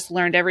 I just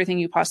learned everything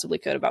you possibly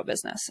could about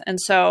business. And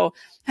so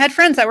I had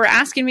friends that were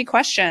asking me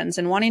questions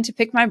and wanting to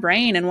pick my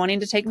brain and wanting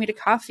to take me to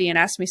coffee and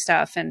ask me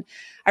stuff. And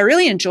I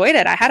really enjoyed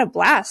it. I had a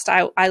blast.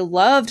 I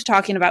loved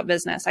talking about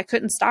business. I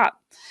couldn't stop.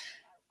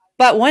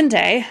 But one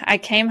day I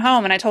came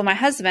home and I told my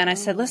husband, I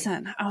said,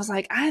 listen, I was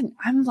like,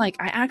 I'm like,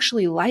 I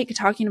actually like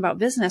talking about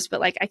business, but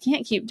like, I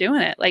can't keep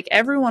doing it. Like,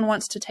 everyone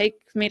wants to take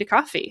me to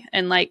coffee,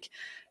 and like,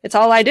 it's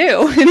all I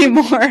do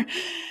anymore.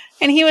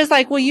 And he was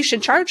like, well, you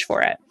should charge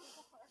for it.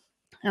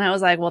 And I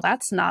was like, well,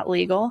 that's not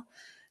legal.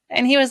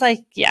 And he was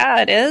like,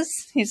 yeah, it is.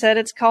 He said,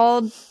 it's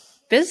called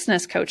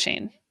business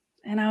coaching.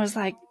 And I was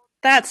like,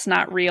 that's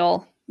not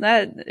real.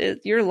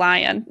 You're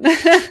lying.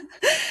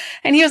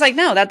 And he was like,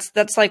 no,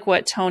 that's like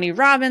what Tony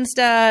Robbins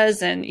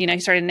does. And, you know,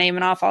 he started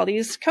naming off all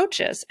these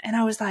coaches. And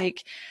I was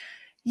like,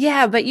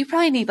 yeah, but you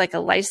probably need like a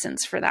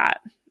license for that.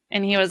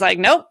 And he was like,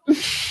 nope,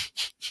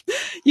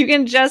 you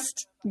can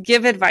just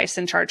give advice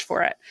and charge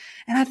for it.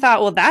 And I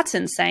thought, well, that's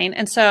insane.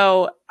 And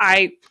so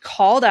I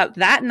called up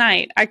that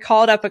night. I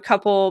called up a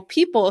couple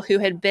people who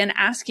had been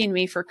asking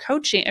me for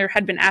coaching, or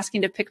had been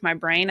asking to pick my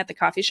brain at the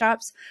coffee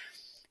shops.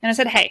 And I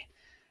said, hey,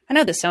 I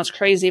know this sounds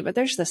crazy, but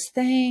there's this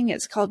thing,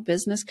 it's called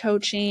business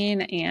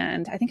coaching,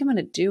 and I think I'm going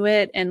to do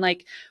it. And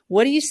like,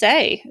 what do you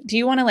say? Do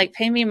you want to like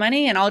pay me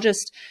money and I'll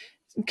just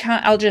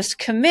I'll just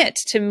commit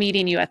to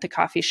meeting you at the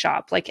coffee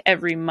shop like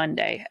every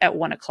Monday at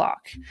 1:00.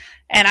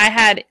 And I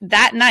had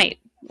that night,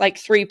 like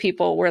 3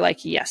 people were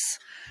like, yes.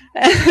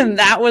 And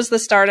that was the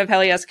start of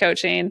Hell Yes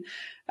Coaching.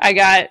 I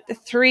got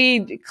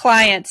 3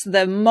 clients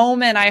the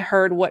moment I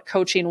heard what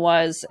coaching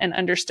was and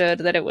understood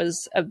that it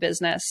was a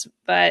business.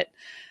 But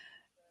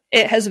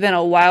it has been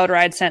a wild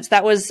ride since.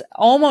 That was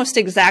almost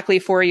exactly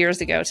 4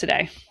 years ago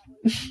today.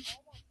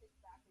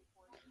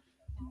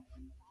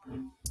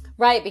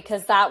 Right,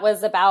 because that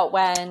was about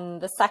when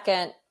the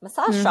second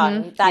massage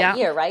strong that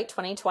year, right?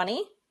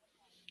 2020?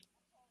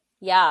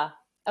 Yeah.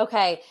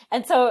 Okay.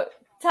 And so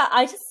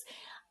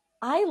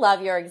I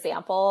love your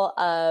example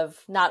of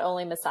not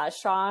only Massage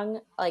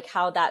Strong, like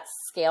how that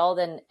scaled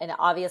and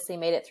obviously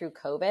made it through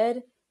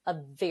COVID, a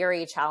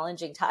very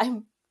challenging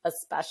time,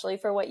 especially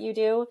for what you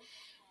do.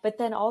 But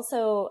then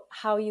also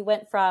how you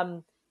went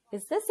from,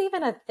 is this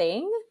even a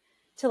thing?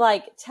 To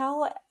like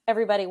tell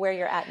everybody where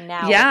you're at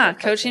now. Yeah,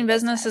 coaching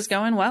business is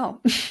going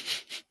well.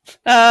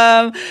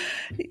 Yeah,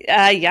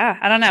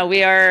 I don't know.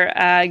 We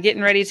are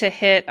getting ready to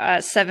hit a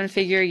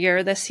 7-figure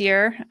year this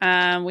year.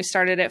 We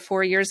started it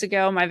 4 years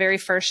ago. My very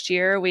first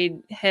year, we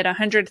hit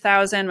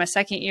 100,000. My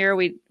second year,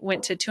 we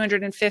went to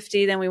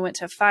 250. Then we went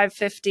to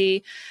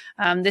 550.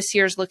 This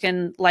year's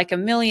looking like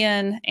 $1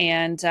 million,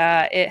 and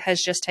it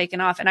has just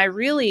taken off. And I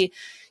really,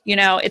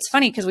 it's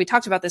funny because we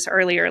talked about this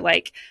earlier,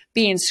 like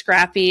being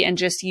scrappy and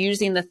just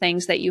using the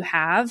things that you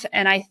have.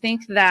 And I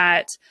think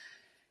that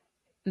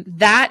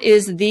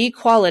is the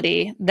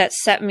quality that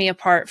set me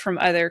apart from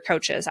other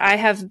coaches. I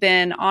have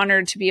been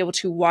honored to be able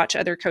to watch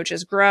other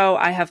coaches grow.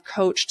 I have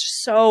coached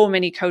so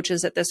many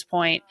coaches at this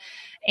point,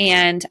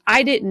 and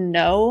I didn't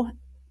know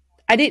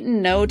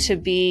to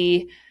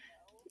be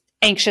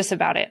anxious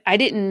about it. I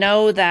didn't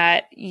know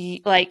that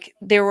like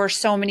there were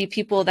so many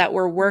people that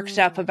were worked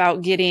up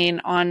about getting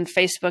on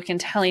Facebook and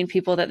telling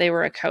people that they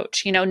were a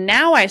coach.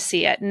 Now I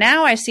see it.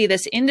 Now I see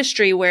this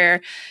industry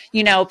where,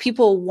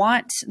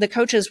 the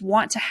coaches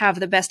want to have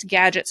the best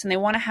gadgets, and they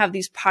want to have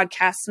these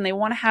podcasts, and they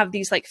want to have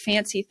these like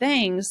fancy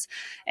things.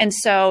 And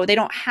so they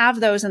don't have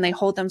those and they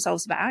hold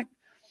themselves back.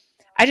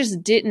 I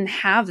just didn't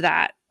have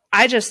that.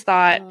 I just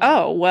thought,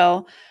 oh,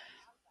 well,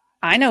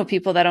 I know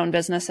people that own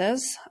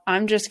businesses.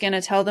 I'm just going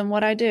to tell them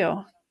what I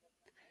do.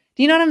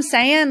 Do you know what I'm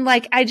saying?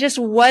 Like, I just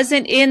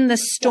wasn't in the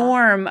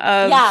storm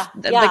of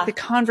like the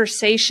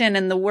conversation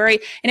and the worry.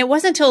 And it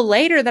wasn't until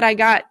later that I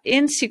got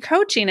into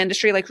coaching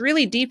industry, like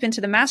really deep into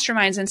the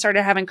masterminds, and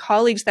started having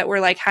colleagues that were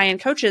like high-end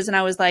coaches. And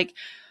I was like,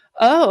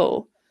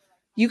 oh,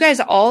 you guys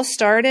all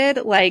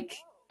started like,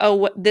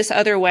 this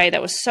other way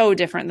that was so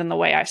different than the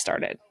way I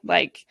started.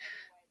 Like,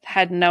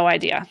 had no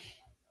idea.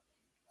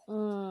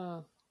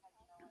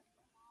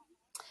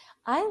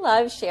 I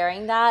love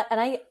sharing that. And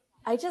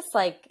I just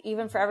like,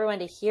 even for everyone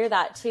to hear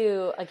that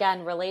too,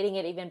 again, relating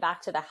it even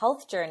back to the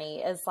health journey,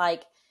 is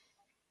like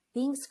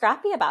being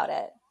scrappy about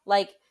it,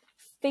 like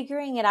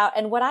figuring it out.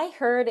 And what I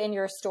heard in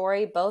your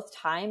story both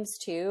times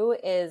too,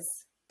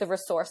 is the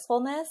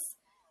resourcefulness.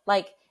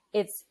 Like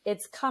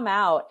it's come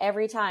out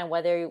every time,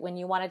 when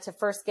you wanted to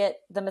first get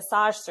the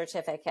massage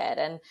certificate,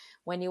 and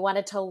when you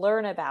wanted to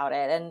learn about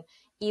it, and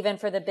even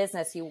for the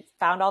business, you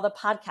found all the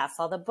podcasts,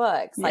 all the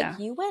books, like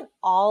you went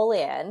all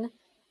in,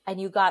 and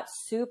you got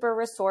super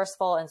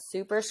resourceful and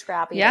super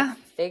scrappy to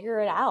figure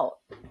it out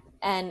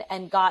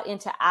and got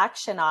into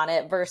action on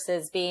it,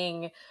 versus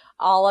being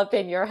all up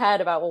in your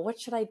head about, well, what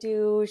should I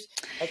do?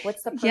 Like,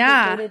 what's the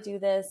perfect way to do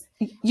this?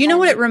 You know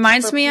what it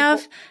reminds me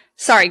of?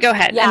 Sorry, go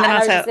ahead. And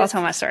then I'll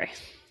tell my story.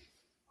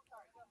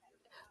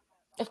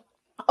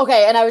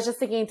 Okay. And I was just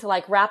thinking to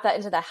like wrap that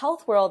into the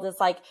health world, is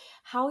like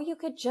how you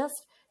could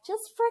just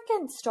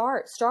freaking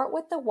start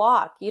with the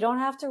walk. You don't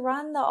have to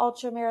run the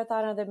ultra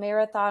marathon or the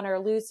marathon or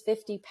lose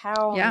 50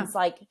 pounds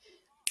like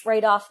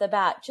right off the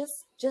bat.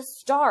 Just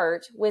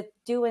start with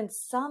doing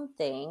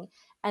something,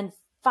 and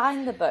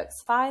find the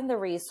books, find the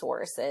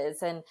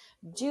resources, and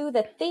do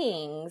the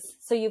things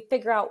so you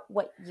figure out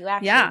what you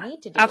actually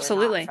need to do.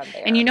 Absolutely.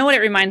 And you know what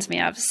it reminds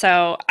me of?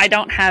 So I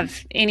don't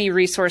have any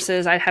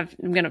resources. I'm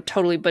going to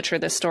totally butcher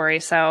this story.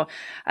 So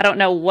I don't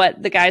know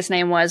what the guy's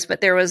name was, but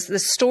there was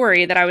this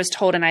story that I was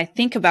told, and I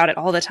think about it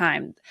all the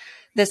time.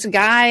 This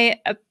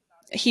guy,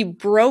 he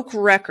broke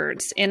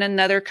records in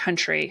another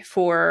country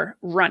for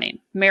running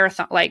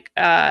marathon, like,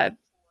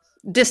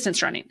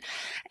 distance running.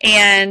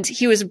 And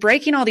he was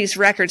breaking all these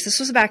records.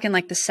 This was back in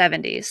like the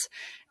 70s.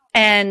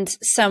 And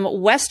some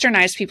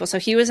westernized people, so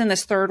he was in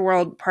this third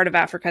world part of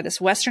Africa, this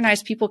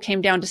westernized people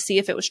came down to see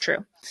if it was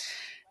true.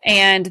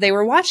 And they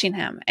were watching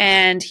him,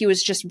 and he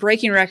was just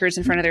breaking records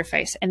in front of their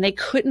face, and they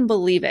couldn't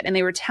believe it. And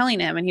they were telling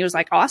him, and he was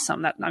like,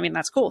 awesome.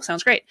 That's cool.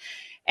 Sounds great.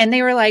 And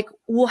they were like,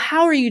 well,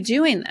 how are you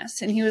doing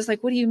this? And he was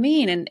like, what do you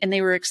mean? And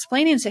they were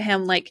explaining to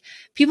him, like,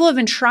 people have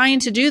been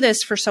trying to do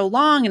this for so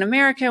long in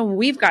America, and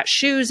we've got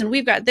shoes, and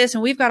we've got this,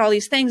 and we've got all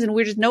these things, and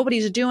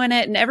nobody's doing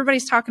it, and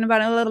everybody's talking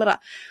about it. Blah, blah, blah.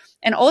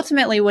 And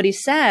ultimately what he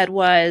said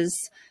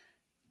was,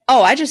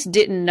 oh, I just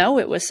didn't know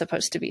it was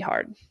supposed to be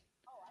hard.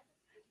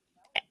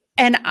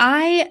 And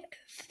I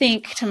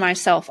think to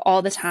myself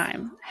all the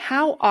time,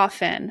 how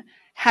often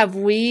have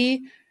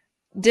we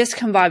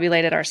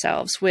discombobulated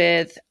ourselves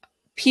with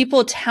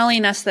people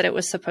telling us that it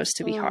was supposed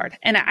to be hard?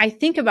 And I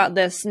think about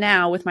this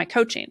now with my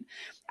coaching.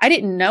 I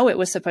didn't know it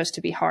was supposed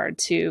to be hard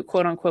to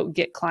quote unquote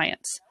get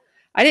clients.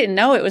 I didn't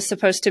know it was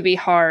supposed to be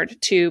hard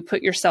to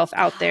put yourself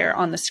out there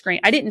on the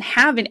screen. I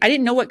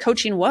didn't know what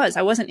coaching was.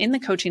 I wasn't in the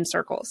coaching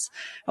circles.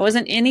 I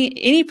wasn't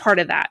any part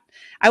of that.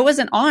 I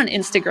wasn't on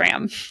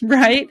Instagram,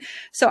 right?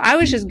 So I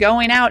was just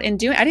going out and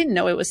I didn't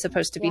know it was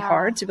supposed to be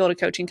hard to build a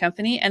coaching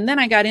company. And then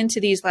I got into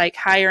these like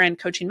higher end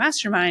coaching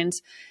masterminds,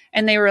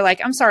 and they were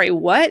like, I'm sorry,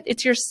 what?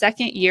 It's your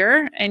second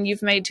year and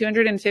you've made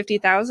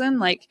 250,000?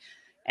 Like,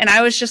 and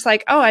I was just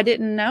like, oh, I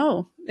didn't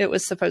know it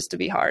was supposed to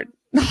be hard.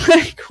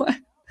 Like, what?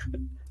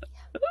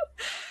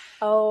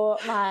 Oh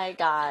my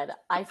God.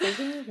 I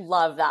freaking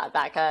love that,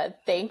 Becca.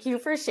 Thank you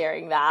for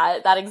sharing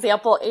that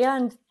example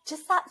and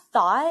just that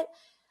thought.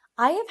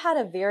 I have had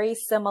a very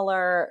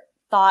similar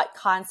thought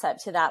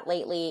concept to that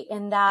lately,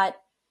 in that,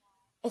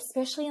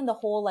 especially in the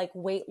whole like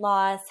weight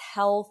loss,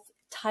 health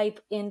type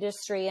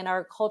industry in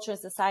our culture and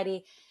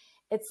society,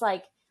 it's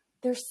like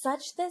there's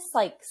such this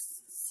like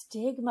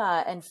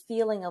stigma and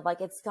feeling of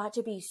like, it's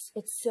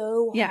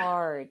so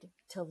hard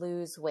to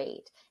lose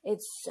weight.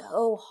 It's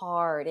so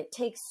hard. It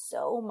takes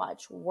so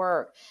much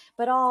work,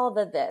 but all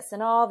the this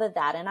and all the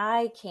that, and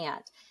I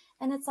can't.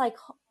 And it's like,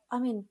 I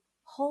mean,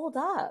 hold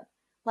up.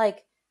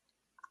 Like,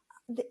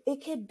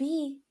 it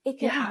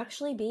could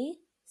actually be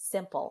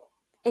simple.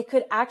 It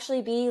could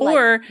actually be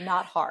like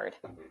not hard.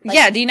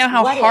 Like, do you know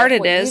how hard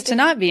it is to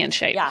not be in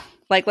shape? Yeah.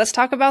 Like, let's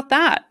talk about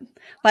that.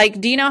 Like,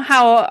 do you know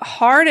how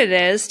hard it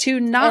is to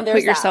not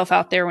put yourself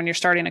out there when you're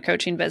starting a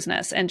coaching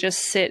business and just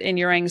sit in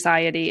your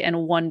anxiety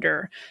and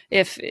wonder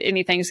if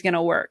anything's going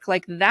to work?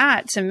 Like,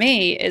 that to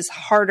me is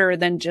harder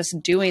than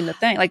just doing the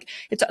thing. Like,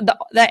 it's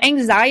the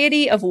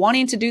anxiety of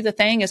wanting to do the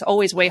thing is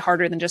always way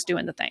harder than just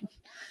doing the thing.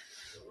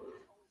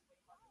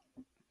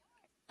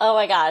 Oh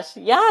my gosh.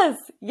 Yes.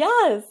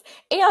 Yes.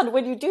 And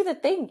when you do the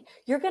thing,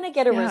 you're going to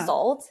get a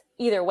result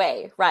either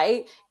way,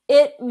 right?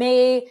 You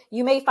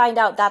may find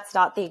out that's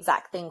not the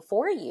exact thing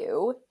for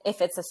you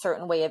if it's a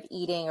certain way of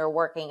eating or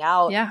working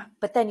out,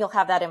 but then you'll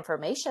have that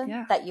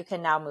information that you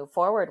can now move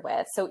forward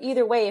with. So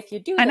either way, if you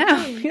do the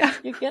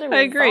thing, you get a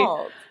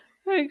result.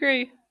 I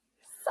agree.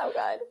 So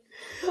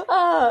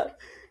good.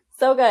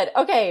 So good.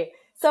 Okay.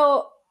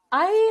 So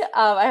I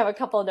have a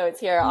couple of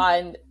notes here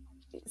on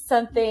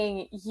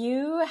something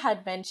you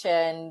had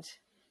mentioned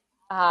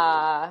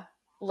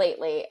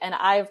lately, and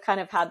I've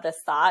kind of had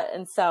this thought.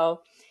 And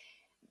so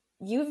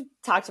you've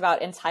talked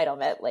about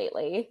entitlement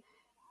lately,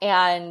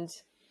 and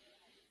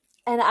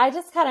I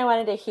just kind of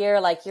wanted to hear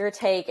like your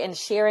take and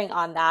sharing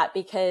on that,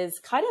 because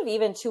kind of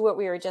even to what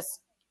we were just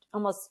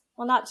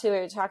not to what we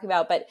were talking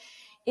about, but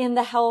in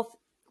the health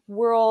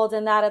world,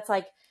 and that it's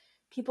like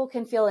people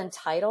can feel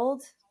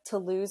entitled to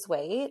lose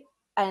weight,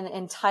 and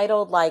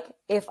entitled, like,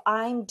 if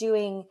I'm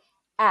doing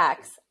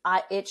X,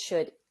 I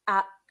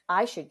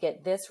should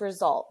get this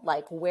result.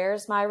 Like,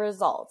 where's my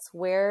results?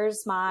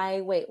 Where's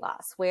my weight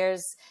loss?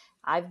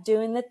 I'm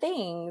doing the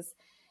things.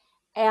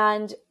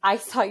 And I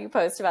saw you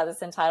post about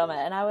this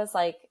entitlement, and I was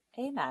like,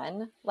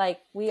 amen. Like,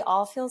 we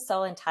all feel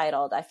so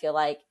entitled. I feel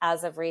like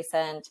as of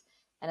recent,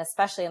 and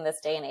especially in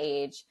this day and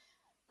age,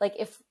 like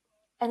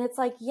and it's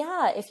like,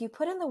 if you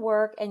put in the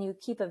work and you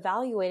keep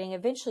evaluating,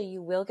 eventually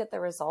you will get the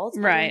results,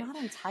 but you're not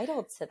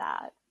entitled to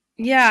that.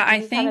 Yeah, I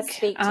think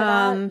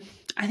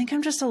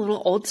I'm just a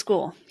little old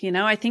school. You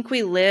know, I think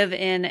we live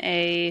in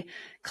a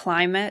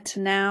climate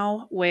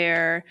now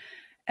where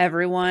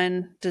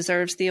everyone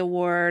deserves the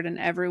award and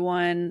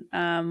everyone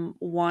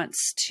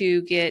wants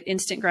to get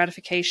instant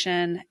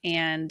gratification,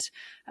 and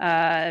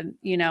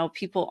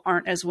people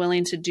aren't as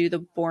willing to do the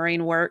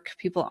boring work.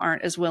 People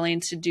aren't as willing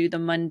to do the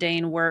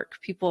mundane work.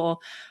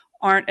 People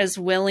aren't as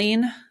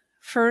willing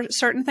for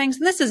certain things.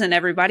 And this isn't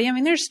everybody. I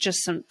mean, there's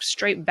just some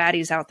straight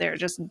baddies out there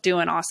just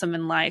doing awesome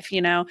in life.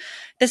 You know,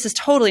 this is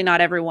totally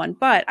not everyone,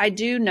 but I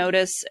do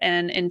notice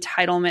an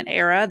entitlement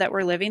era that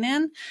we're living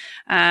in,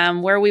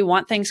 where we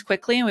want things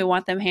quickly and we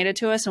want them handed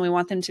to us and we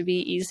want them to be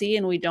easy,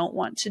 and we don't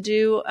want to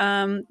do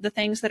the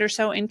things that are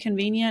so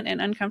inconvenient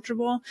and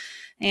uncomfortable.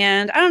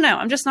 And I don't know,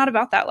 I'm just not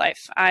about that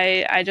life.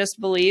 I just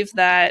believe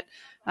that,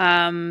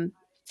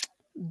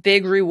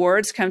 big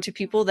rewards come to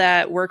people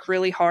that work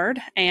really hard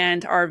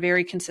and are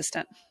very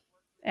consistent.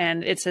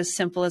 And it's as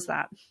simple as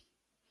that.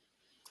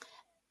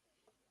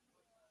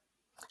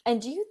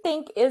 And do you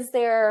think, is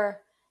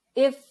there,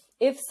 if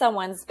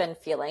someone's been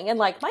feeling, and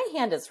like my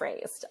hand is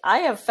raised, I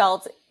have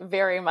felt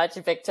very much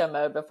victim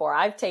mode before.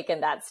 I've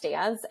taken that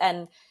stance,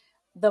 and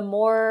the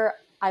more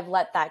I've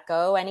let that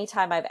go,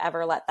 anytime I've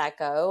ever let that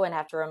go and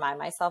have to remind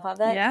myself of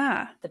it,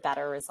 the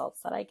better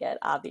results that I get,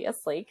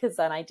 obviously, because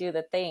then I do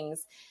the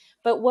things.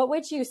 But what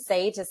would you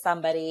say to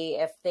somebody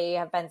if they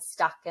have been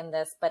stuck in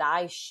this, but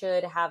I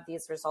should have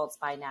these results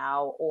by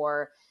now,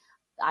 or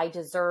I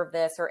deserve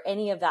this, or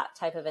any of that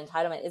type of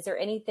entitlement? Is there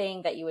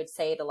anything that you would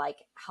say to like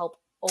help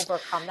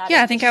overcome that?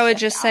 Yeah, I think I would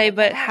just say,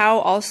 but how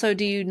also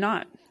do you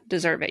not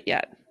deserve it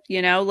yet?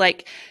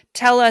 like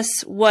tell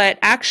us what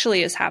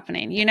actually is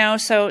happening,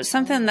 So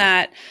something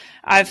that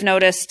I've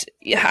noticed,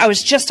 I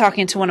was just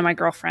talking to one of my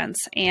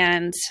girlfriends,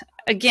 and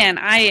again,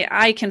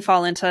 I can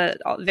fall into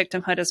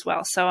victimhood as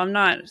well. So I'm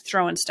not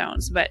throwing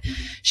stones, but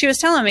she was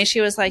telling me,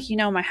 she was like,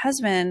 my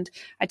husband,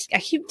 I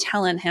keep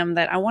telling him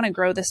that I want to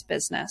grow this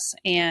business,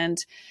 and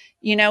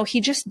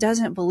he just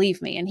doesn't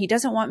believe me, and he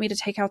doesn't want me to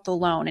take out the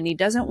loan, and he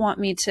doesn't want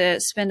me to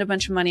spend a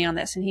bunch of money on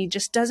this. And he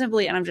just doesn't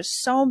believe. And I'm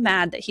just so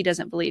mad that he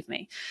doesn't believe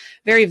me.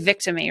 Very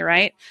victim-y,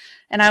 right?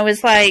 And I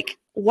was like,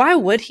 why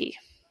would he?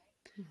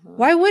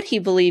 Why would he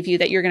believe you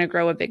that you're going to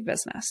grow a big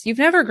business? You've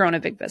never grown a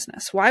big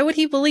business. Why would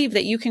he believe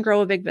that you can grow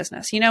a big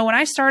business? When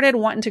I started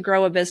wanting to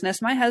grow a business,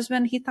 my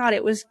husband, he thought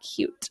it was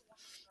cute.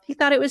 He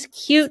thought it was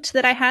cute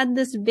that I had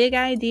this big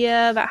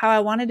idea about how I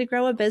wanted to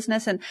grow a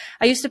business. And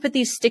I used to put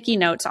these sticky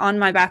notes on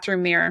my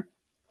bathroom mirror,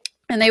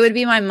 and they would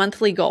be my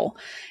monthly goal.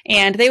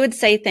 And they would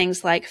say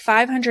things like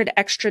 $500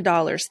 extra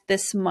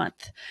this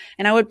month.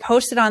 And I would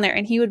post it on there,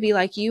 and he would be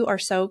like, you are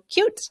so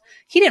cute.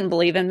 He didn't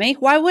believe in me.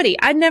 Why would he?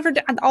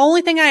 The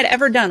only thing I had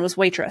ever done was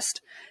waitress.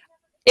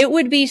 It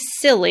would be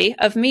silly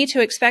of me to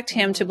expect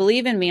him to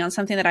believe in me on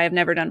something that I have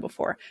never done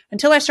before,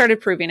 until I started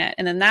proving it.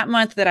 And then that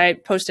month that I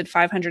posted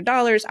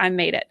 $500, I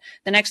made it.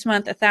 The next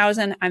month,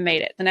 1,000, I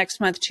made it. The next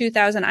month,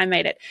 2,000, I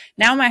made it.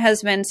 Now my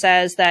husband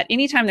says that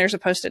anytime there's a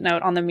Post-it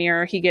note on the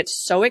mirror, he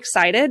gets so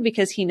excited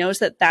because he knows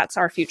that that's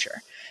our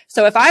future.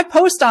 So if I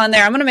post on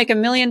there, I'm going to make $1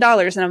 million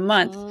in a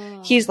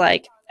month. He's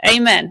like,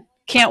 amen.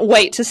 Can't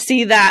wait to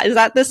see that. Is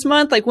that this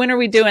month? Like, when are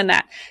we doing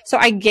that? So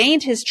I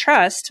gained his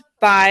trust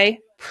by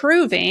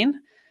proving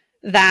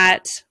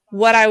that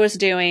what I was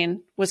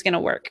doing was going to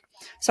work.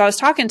 So I was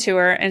talking to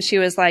her, and she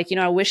was like,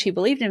 I wish he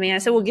believed in me. And I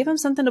said, well, give him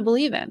something to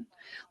believe in.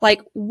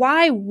 Like,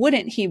 why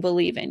wouldn't he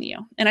believe in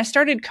you? And I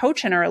started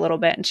coaching her a little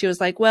bit, and she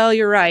was like, well,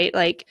 you're right.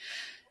 Like,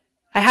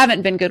 I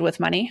haven't been good with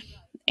money,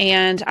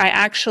 and I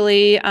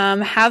actually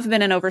have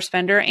been an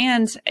overspender.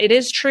 And it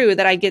is true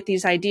that I get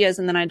these ideas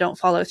and then I don't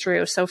follow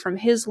through. So from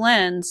his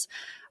lens,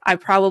 I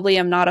probably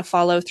am not a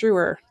follow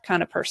througher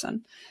kind of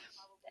person.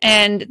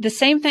 And the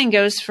same thing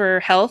goes for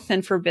health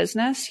and for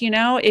business.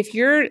 If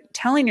you're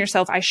telling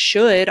yourself, I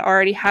should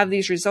already have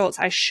these results,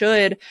 I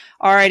should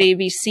already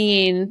be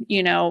seeing,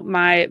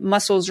 my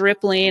muscles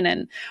rippling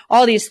and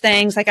all these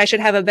things, like I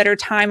should have a better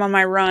time on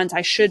my runs,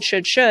 I should,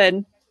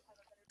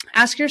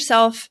 ask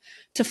yourself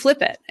to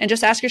flip it and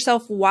just ask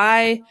yourself,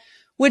 why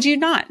would you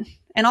not?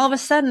 And all of a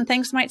sudden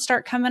things might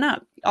start coming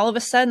up. All of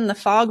a sudden the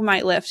fog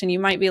might lift, and you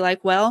might be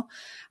like, well,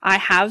 I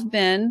have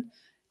been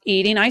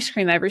eating ice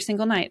cream every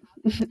single night.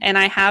 And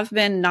I have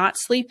been not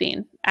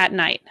sleeping at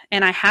night.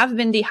 And I have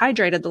been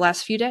dehydrated the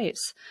last few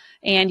days.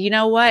 And you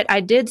know what? I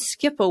did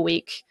skip a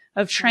week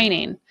of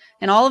training.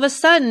 And all of a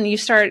sudden you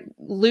start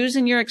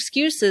losing your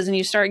excuses, and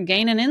you start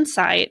gaining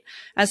insight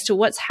as to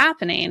what's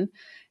happening.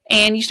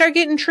 And you start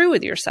getting true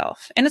with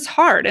yourself. And it's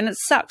hard and it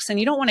sucks. And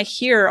you don't want to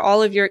hear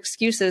all of your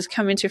excuses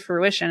come into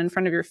fruition in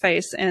front of your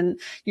face. And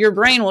your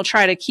brain will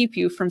try to keep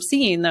you from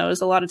seeing those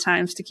a lot of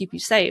times to keep you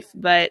safe.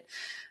 But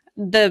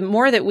the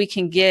more that we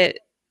can get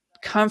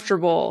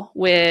comfortable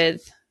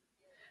with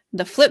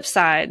the flip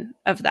side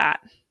of that,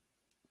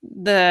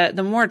 the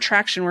more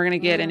traction we're going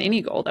to get in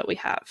any goal that we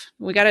have.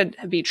 We got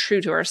to be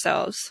true to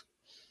ourselves.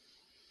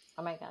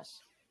 Oh my gosh.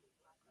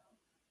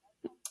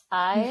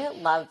 I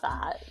love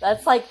that.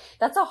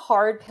 That's a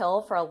hard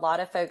pill for a lot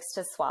of folks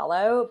to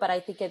swallow, but I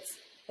think it's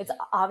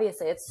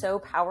obviously it's so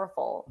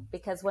powerful,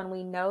 because when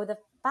we know the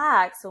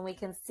facts, when we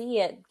can see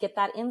it, get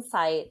that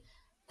insight,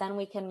 then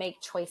we can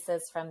make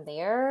choices from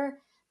there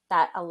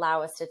that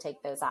allow us to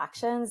take those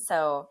actions.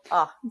 So,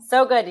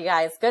 so good, you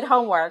guys. Good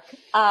homework.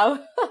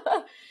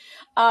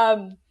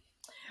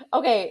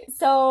 Okay.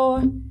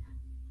 So,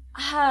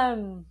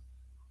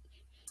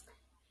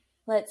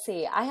 let's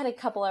see. I had a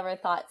couple other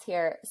thoughts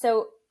here.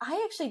 So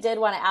I actually did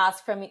want to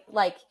ask from,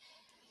 like,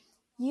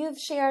 you've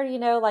shared,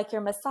 like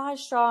your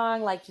Massage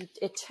Strong, like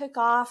it took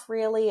off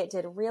really, it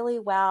did really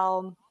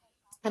well.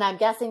 And I'm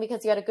guessing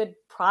because you had a good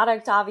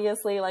product,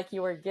 obviously, like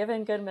you were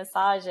given good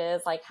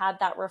massages, like had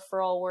that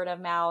referral word of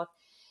mouth.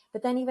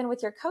 But then even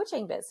with your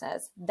coaching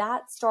business,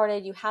 that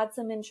started, you had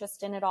some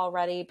interest in it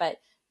already, but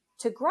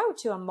to grow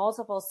to a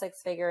multiple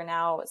 6-figure,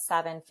 now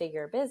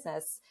 7-figure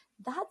business,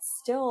 that's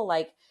still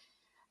like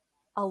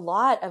a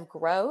lot of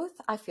growth,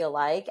 I feel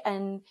like.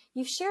 And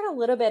you've shared a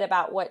little bit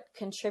about what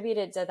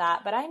contributed to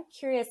that, but I'm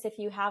curious if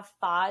you have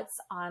thoughts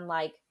on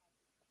like,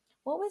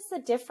 what was the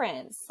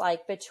difference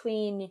like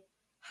between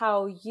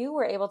how you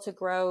were able to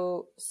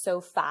grow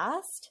so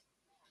fast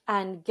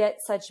and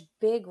get such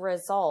big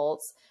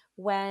results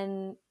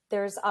when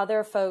there's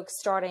other folks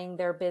starting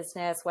their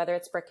business, whether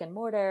it's brick and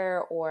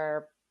mortar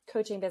or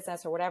coaching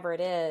business or whatever it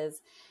is,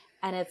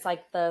 and it's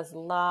like this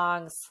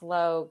long,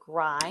 slow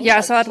grind. Yeah,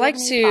 Like, so I'd do you have like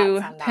any to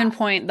thoughts on that?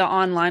 pinpoint the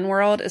online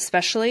world,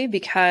 especially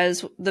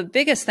because the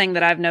biggest thing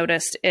that I've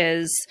noticed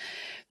is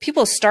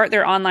people start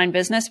their online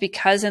business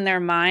because in their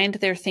mind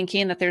they're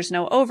thinking that there's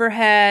no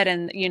overhead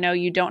and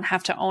you don't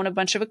have to own a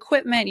bunch of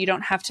equipment, you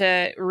don't have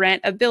to rent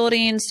a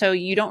building, so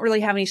you don't really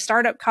have any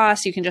startup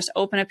costs. You can just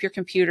open up your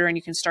computer and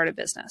you can start a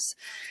business.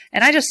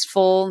 And I just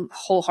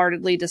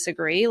wholeheartedly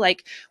disagree.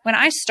 Like when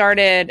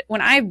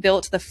I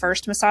built the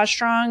first Massage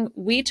Strong,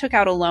 we took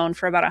out a loan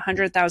for about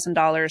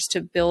 $100,000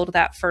 to build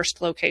that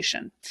first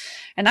location.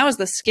 And that was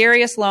the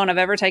scariest loan I've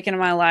ever taken in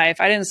my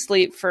life. I didn't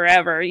sleep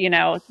forever,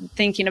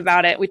 thinking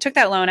about it. We took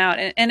that loan out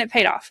and it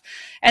paid off.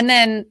 And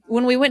then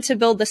when we went to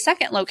build the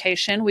second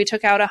location, we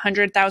took out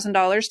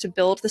 $100,000 to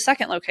build the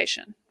second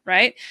location.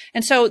 Right.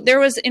 And so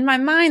in my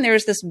mind, there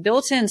was this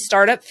built-in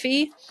startup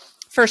fee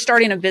for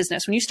starting a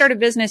business. When you start a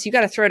business, you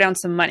got to throw down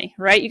some money,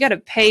 right? You got to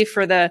pay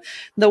for the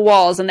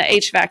walls and the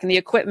HVAC and the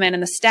equipment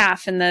and the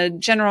staff and the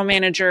general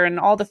manager and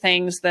all the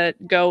things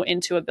that go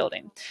into a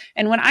building.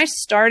 And when I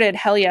started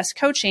Hell Yes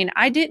Coaching,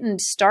 I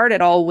didn't start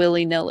it all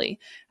willy-nilly.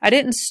 I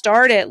didn't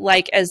start it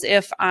like as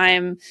if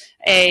I'm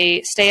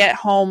a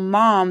stay-at-home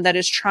mom that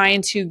is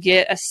trying to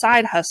get a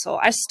side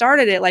hustle. I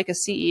started it like a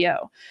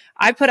CEO.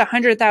 I put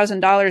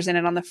 $100,000 in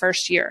it on the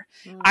first year.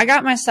 I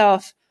got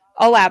myself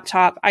a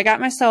laptop. I got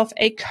myself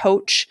a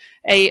coach,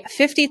 a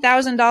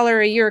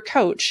 $50,000 a year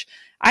coach.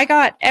 I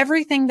got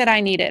everything that I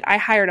needed. I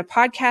hired a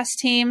podcast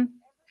team.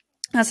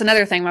 That's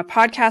another thing. My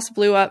podcast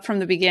blew up from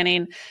the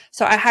beginning.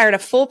 So I hired a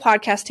full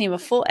podcast team, a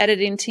full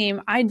editing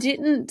team. I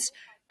didn't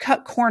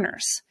cut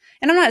corners.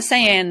 And I'm not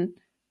saying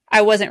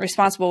I wasn't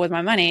responsible with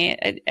my money.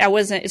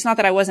 It's not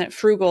that I wasn't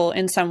frugal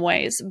in some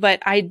ways,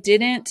 but I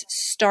didn't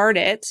start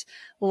it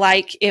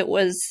like it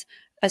was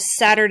a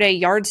Saturday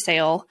yard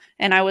sale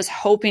and I was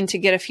hoping to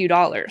get a few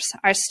dollars.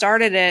 I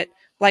started it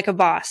like a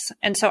boss.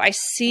 And so I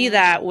see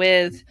that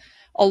with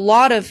a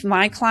lot of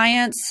my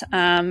clients,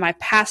 my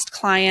past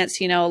clients,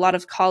 a lot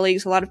of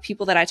colleagues, a lot of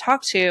people that I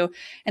talk to,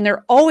 and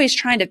they're always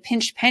trying to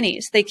pinch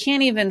pennies. They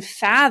can't even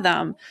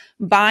fathom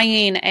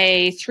buying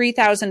a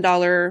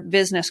 $3,000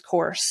 business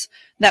course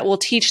that will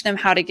teach them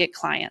how to get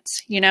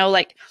clients.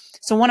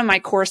 So one of my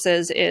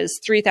courses is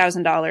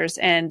 $3,000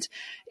 and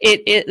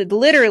it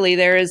literally,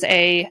 there is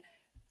a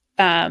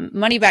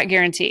money back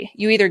guarantee.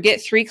 You either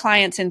get 3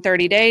 clients in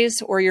 30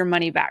 days or your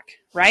money back,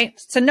 right?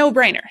 It's a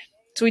no-brainer.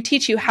 So we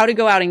teach you how to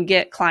go out and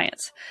get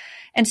clients.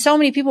 And so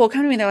many people will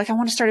come to me. They're like, I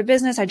want to start a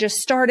business. I just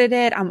started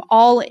it. I'm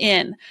all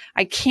in.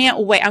 I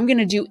can't wait. I'm going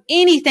to do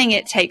anything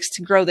it takes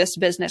to grow this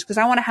business because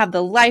I want to have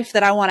the life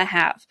that I want to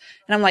have.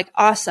 And I'm like,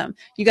 awesome.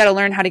 You got to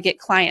learn how to get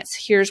clients.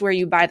 Here's where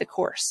you buy the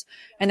course.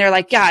 And they're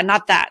like, yeah,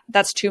 not that.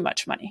 That's too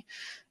much money.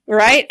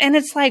 Right. And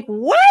it's like,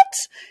 what?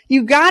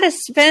 You got to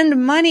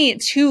spend money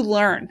to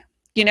learn.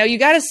 You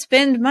got to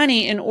spend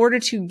money in order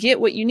to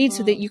get what you need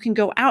so that you can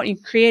go out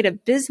and create a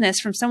business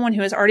from someone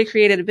who has already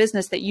created a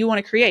business that you want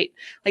to create.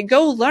 Like,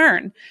 go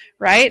learn.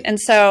 Right. And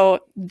so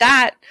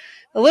that,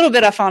 a little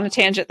bit off on a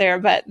tangent there,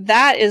 but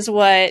that is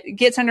what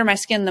gets under my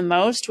skin the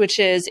most, which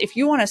is if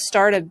you want to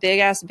start a big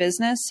ass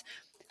business,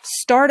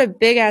 start a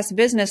big ass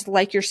business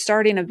like you're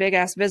starting a big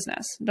ass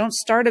business. Don't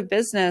start a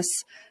business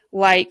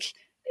like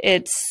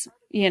it's,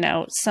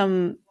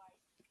 some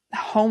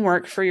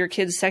homework for your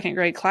kid's second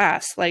grade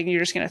class. Like you're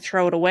just going to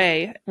throw it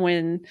away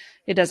when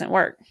it doesn't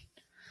work.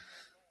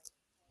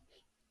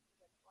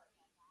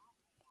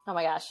 Oh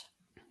my gosh.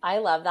 I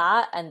love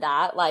that. And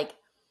that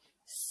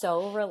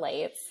so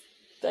relates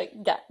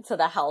to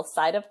the health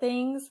side of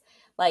things.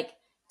 Like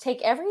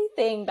take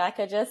everything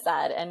Becca just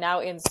said and now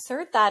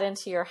insert that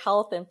into your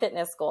health and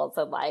fitness goals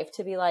in life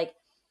to be like,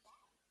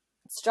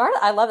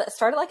 I love it.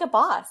 Start it like a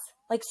boss.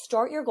 Like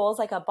start your goals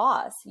like a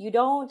boss. You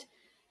don't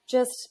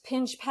just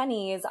pinch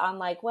pennies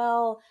on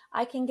well,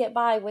 I can get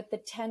by with the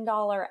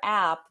 $10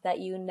 app that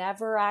you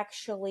never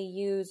actually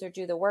use or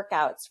do the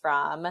workouts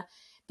from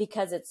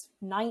because it's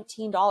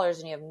 $19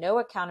 and you have no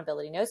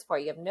accountability, no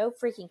support. You have no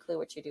freaking clue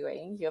what you're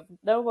doing. You have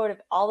no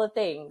motive, all the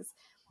things.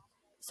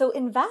 So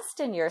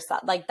invest in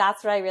yourself.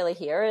 That's what I really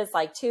hear is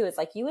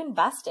you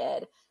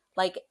invested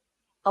like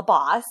a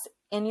boss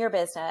in your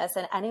business,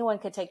 and anyone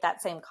could take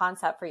that same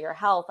concept for your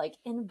health.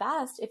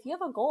 Invest. If you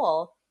have a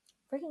goal,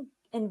 freaking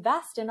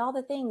invest in all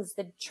the things,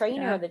 the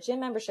trainer, the gym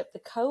membership, the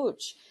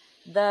coach,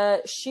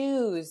 the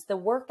shoes, the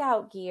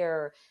workout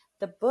gear,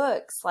 the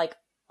books,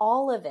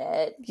 all of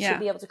it should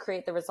be able to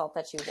create the result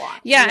that you want.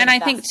 Yeah. And I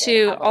think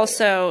too,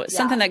 also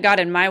something that got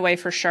in my way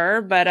for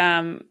sure, but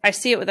I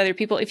see it with other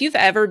people. If you've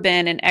ever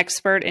been an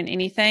expert in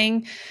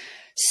anything,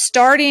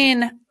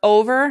 starting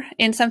over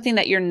in something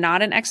that you're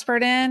not an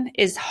expert in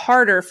is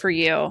harder for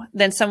you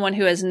than someone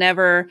who has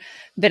never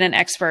been an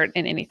expert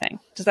in anything.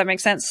 Does that make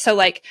sense? So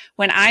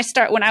when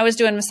I was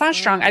doing Massage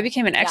Strong, I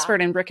became an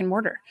expert in brick and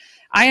mortar.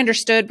 I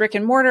understood brick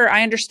and mortar.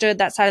 I understood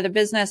that side of the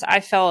business. I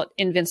felt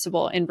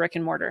invincible in brick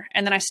and mortar.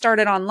 And then I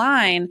started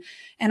online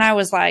and I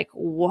was like,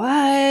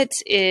 what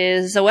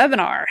is a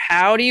webinar?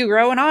 How do you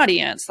grow an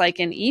audience? Like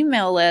an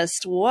email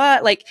list?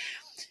 What?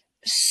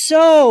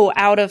 so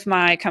out of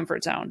my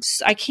comfort zone.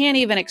 I can't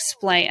even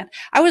explain.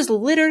 I was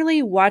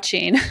literally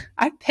watching,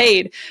 I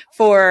paid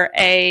for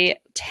a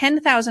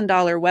 $10,000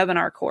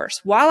 webinar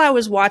course. While I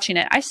was watching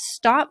it, I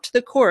stopped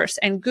the course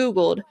and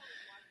Googled,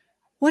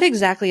 what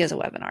exactly is a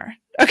webinar?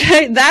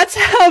 Okay, that's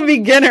how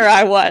beginner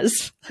I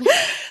was.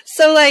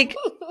 So like,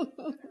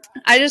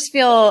 I just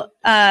feel,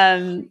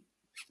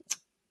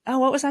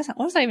 what was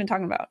I even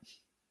talking about?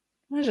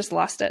 I just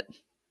lost it.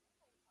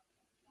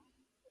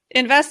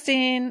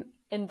 Investing.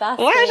 Well,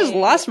 I just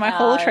lost my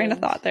whole train of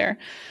thought there.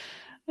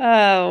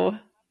 Oh.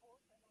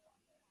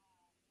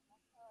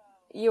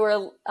 You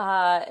were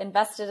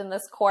invested in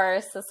this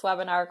course, this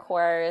webinar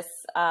course.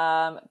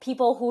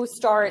 People who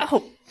start,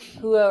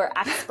 who are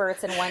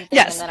experts in one thing,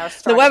 yes, and then are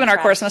starting. The webinar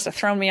course must have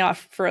thrown me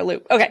off for a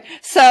loop. Okay,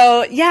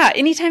 so yeah,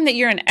 anytime that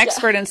you're an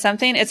expert in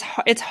something,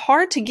 it's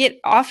hard to get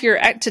off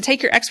to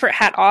take your expert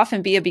hat off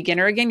and be a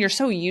beginner again. You're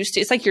so used to.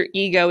 It's like your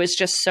ego is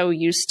just so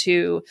used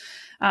to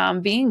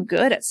being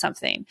good at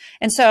something.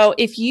 And so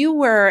if you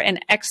were an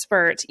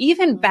expert,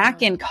 even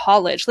back in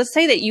college, let's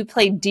say that you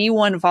played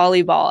D1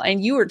 volleyball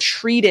and you were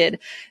treated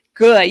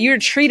good. You're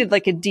treated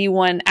like a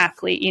D1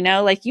 athlete,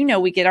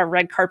 we get our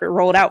red carpet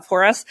rolled out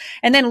for us.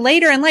 And then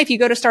later in life, you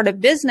go to start a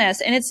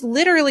business and it's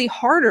literally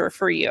harder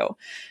for you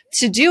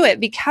to do it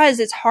because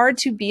it's hard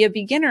to be a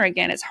beginner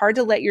again. It's hard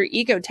to let your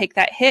ego take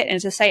that hit and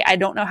to say, I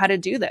don't know how to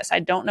do this. I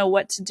don't know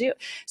what to do.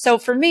 So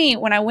for me,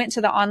 when I went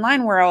to the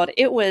online world,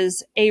 it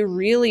was a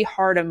really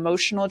hard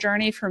emotional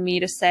journey for me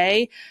to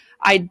say,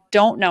 I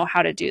don't know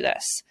how to do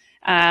this.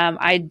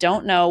 I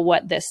don't know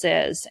what this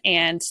is.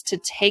 And to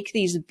take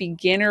these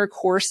beginner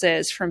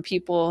courses from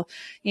people,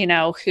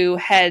 who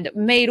had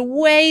made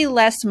way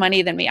less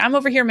money than me. I'm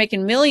over here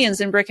making millions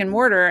in brick and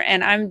mortar,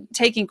 and I'm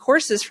taking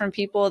courses from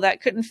people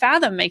that couldn't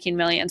fathom making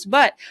millions,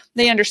 but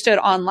they understood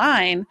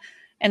online.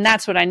 And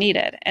that's what I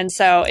needed. And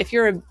so if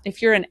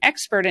you're an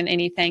expert in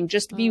anything,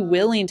 just be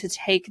willing to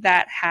take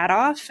that hat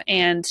off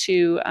and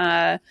to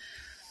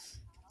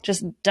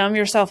just dumb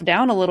yourself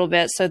down a little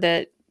bit so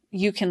that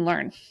you can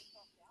learn.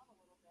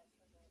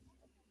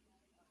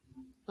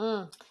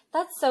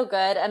 That's so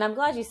good. And I'm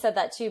glad you said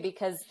that too,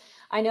 because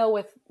I know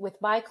with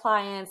my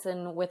clients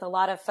and with a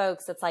lot of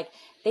folks, it's like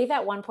they've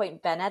at one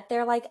point been at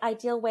their like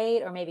ideal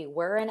weight, or maybe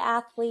we're an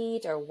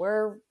athlete or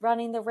we're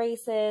running the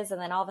races.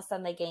 And then all of a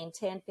sudden they gain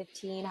 10,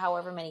 15,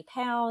 however many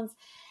pounds.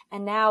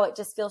 And now it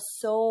just feels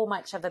so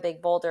much of a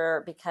big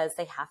boulder because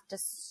they have to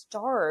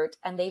start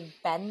and they've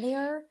been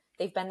there.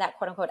 They've been that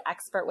quote unquote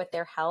expert with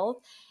their health.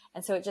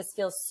 And so it just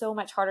feels so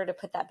much harder to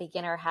put that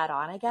beginner hat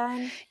on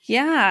again.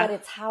 Yeah. But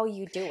it's how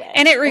you do it.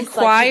 And it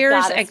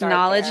requires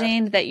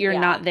acknowledging that you're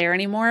not there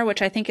anymore,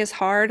 which I think is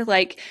hard.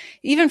 Like,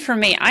 even for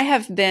me, I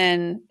have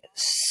been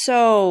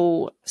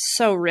so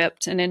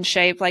ripped and in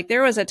shape. Like,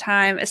 there was a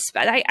time,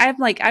 I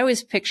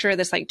always picture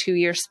this like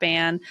 2-year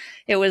span.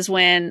 It was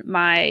when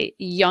my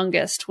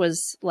youngest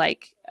was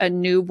like a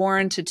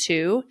newborn to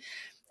 2.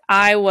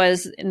 I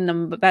was in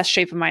the best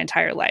shape of my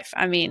entire life.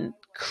 I mean,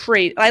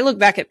 great. I look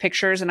back at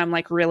pictures and I'm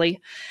like,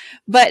 really?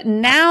 But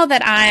now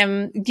that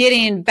I'm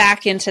getting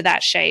back into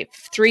that shape,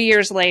 3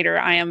 years later,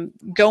 I am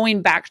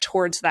going back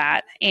towards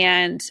that.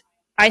 And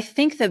I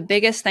think the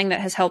biggest thing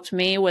that has helped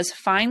me was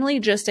finally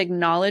just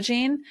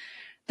acknowledging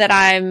that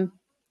I'm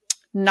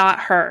not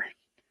her.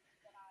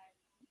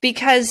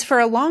 Because for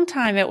a long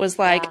time it was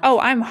like, oh,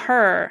 I'm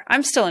her.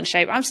 I'm still in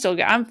shape. I'm still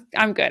good.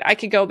 I'm good. I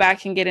could go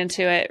back and get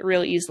into it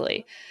real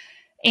easily.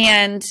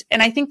 And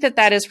I think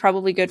that is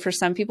probably good for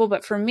some people.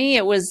 But for me,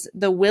 it was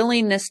the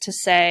willingness to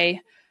say,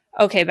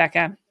 okay,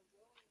 Becca,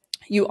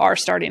 you are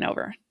starting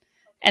over.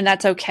 And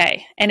that's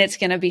okay. And it's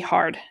going to be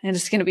hard. And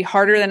it's going to be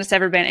harder than it's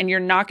ever been. And you're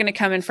not going to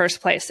come in first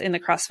place in the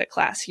CrossFit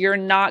class. You're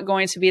not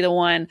going to be the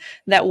one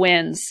that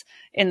wins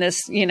in this,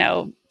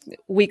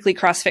 weekly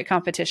CrossFit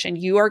competition.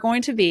 You are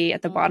going to be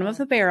at the bottom of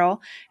the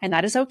barrel, and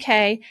that is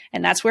okay.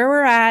 And that's where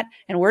we're at,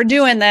 and we're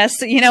doing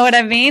this. You know what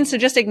I mean? So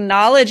just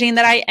acknowledging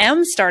that I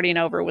am starting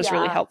over was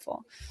really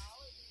helpful.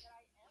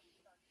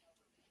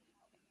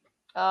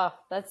 Oh,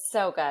 that's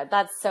so good.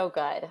 That's so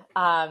good.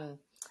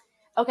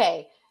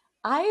 Okay.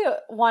 I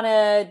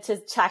wanted to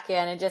check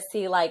in and just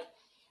see, like,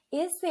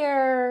 is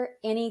there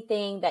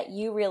anything that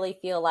you really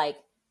feel like,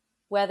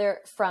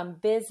 whether from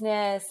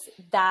business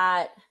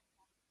that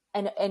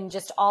and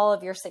just all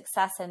of your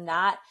success in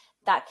that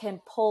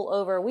can pull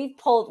over. We've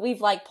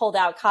pulled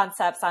out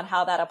concepts on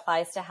how that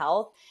applies to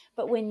health.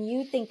 But when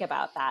you think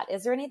about that,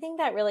 is there anything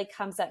that really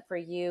comes up for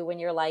you when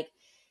you're like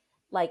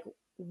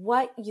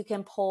what you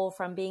can pull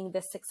from being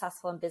this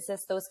successful in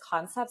business, those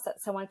concepts that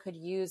someone could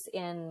use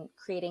in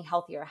creating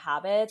healthier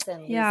habits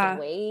and losing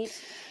weight?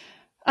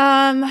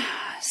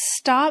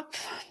 Stop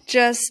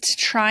just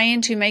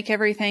trying to make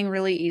everything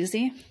really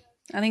easy.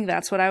 I think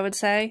that's what I would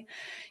say.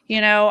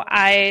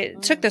 I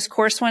took this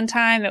course one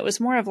time. It was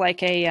more of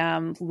like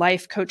a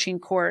life coaching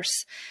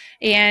course.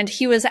 And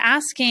he was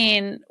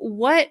asking,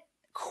 what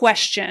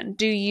question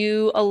do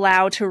you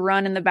allow to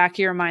run in the back of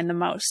your mind the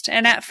most?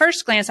 And at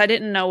first glance, I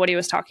didn't know what he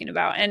was talking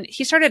about. And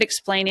he started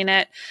explaining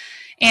it.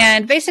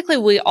 And basically,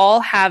 we all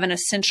have an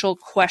essential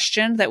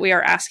question that we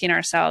are asking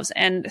ourselves.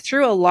 And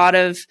through a lot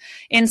of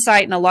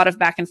insight and a lot of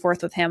back and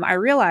forth with him, I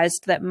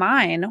realized that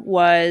mine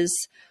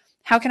was,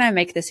 how can I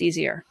make this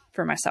easier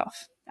for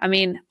myself? I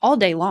mean, all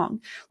day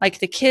long. Like,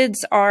 the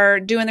kids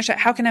are doing their shit.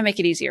 How can I make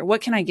it easier?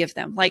 What can I give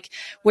them? Like,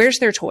 where's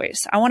their toys?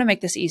 I want to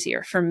make this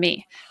easier for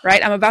me,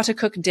 right? I'm about to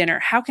cook dinner.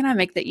 How can I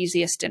make the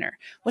easiest dinner?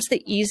 What's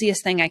the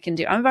easiest thing I can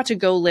do? I'm about to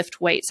go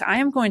lift weights. I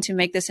am going to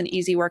make this an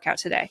easy workout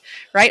today,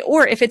 right?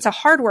 Or if it's a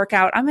hard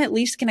workout, I'm at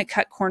least going to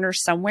cut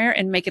corners somewhere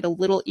and make it a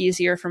little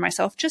easier for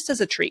myself just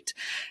as a treat.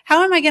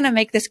 How am I going to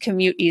make this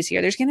commute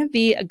easier? There's going to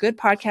be a good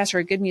podcast or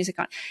a good music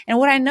on. And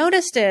what I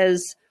noticed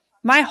is,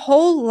 my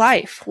whole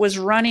life was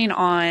running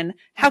on,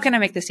 how can I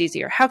make this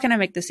easier? How can I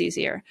make this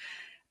easier?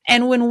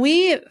 And when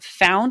we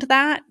found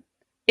that,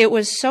 it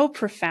was so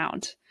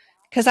profound,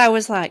 because I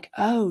was like,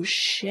 oh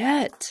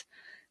shit.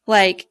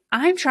 Like,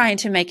 I'm trying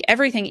to make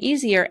everything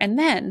easier. And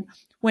then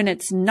when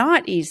it's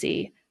not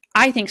easy,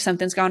 I think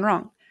something's gone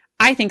wrong.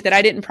 I think that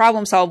I didn't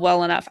problem solve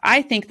well enough.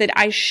 I think that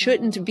I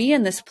shouldn't be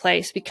in this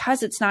place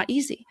because it's not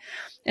easy.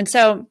 And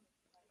so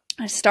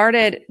I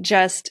started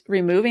just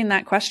removing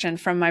that question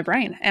from my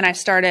brain, and I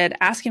started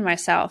asking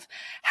myself,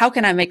 how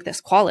can I make this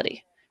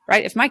quality?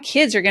 Right? If my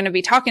kids are going to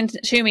be talking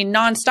to me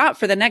nonstop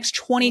for the next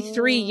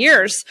 23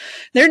 years,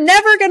 they're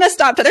never going to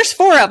stop. There's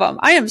 4 of them.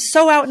 I am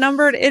so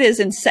outnumbered. It is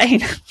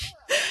insane.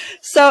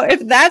 So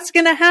if that's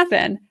going to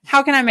happen,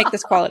 how can I make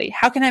this quality?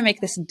 How can I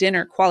make this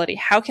dinner quality?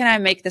 How can I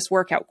make this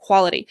workout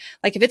quality?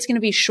 Like, if it's going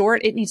to be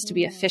short, it needs to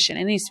be efficient.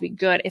 It needs to be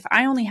good. If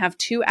I only have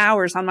 2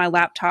 hours on my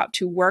laptop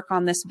to work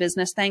on this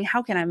business thing,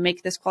 how can I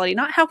make this quality?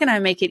 Not how can I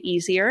make it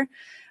easier?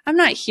 I'm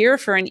not here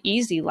for an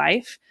easy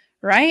life,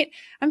 right?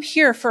 I'm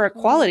here for a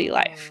quality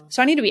life.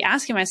 So I need to be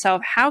asking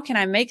myself, how can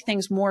I make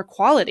things more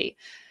quality,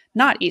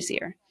 not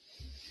easier?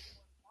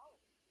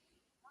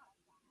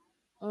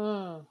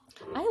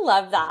 I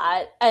love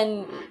that.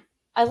 And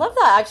I love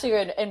that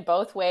actually in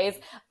both ways.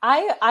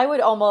 I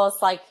would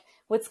almost like,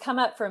 what's come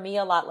up for me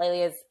a lot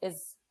lately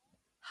is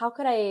how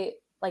could I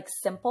like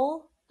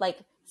simple,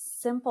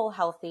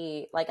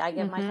 healthy, like I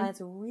give my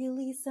clients a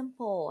really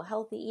simple,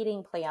 healthy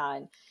eating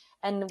plan,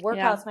 and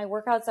workouts. My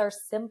workouts are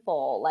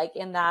simple, like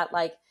in that,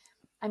 like,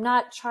 I'm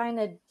not trying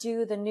to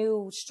do the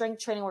new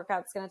strength training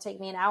workout. It's going to take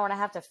me an hour and I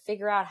have to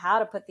figure out how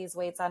to put these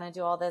weights on and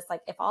do all this.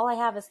 Like, if all I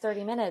have is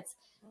 30 minutes,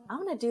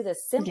 I'm going to do the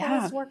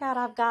simplest workout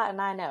I've got.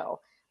 And I know,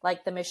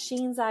 like, the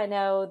machines I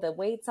know, the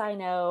weights I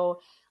know,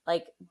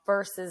 like,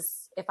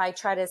 versus if I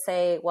try to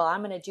say, well,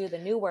 I'm going to do the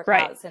new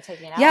workout, it's going to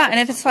take me an hour. Yeah. And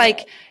if it's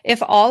like,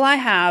 if all I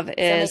have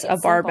is a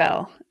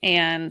barbell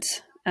and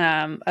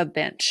a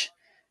bench,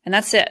 and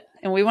that's it,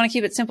 and we want to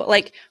keep it simple,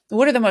 like,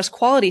 what are the most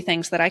quality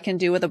things that I can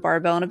do with a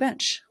barbell and a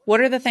bench? What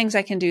are the things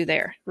I can do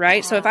there,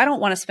 right? So if I don't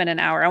want to spend an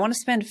hour, I want to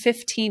spend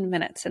 15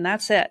 minutes and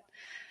that's it.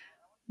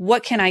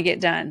 What can I get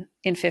done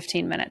in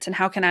 15 minutes, and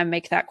how can I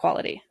make that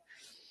quality?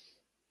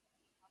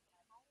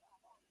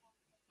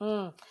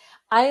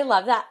 I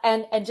love that.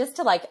 And just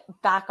to like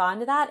back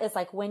onto that is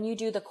like, when you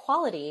do the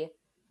quality,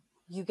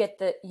 you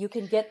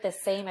can get the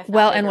same. If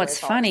well, and what's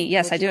funny,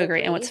 yes, I do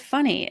agree. And what's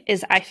funny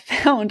is I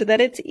found that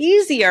it's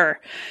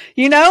easier.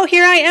 You know,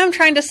 here I am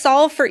trying to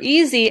solve for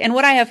easy. And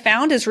what I have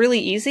found is really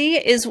easy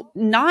is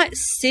not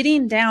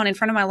sitting down in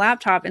front of my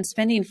laptop and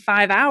spending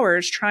 5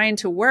 hours trying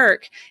to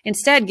work.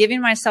 Instead, giving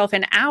myself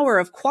an hour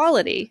of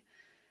quality,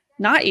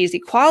 not easy,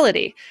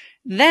 quality.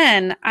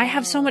 Then I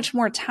have so much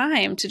more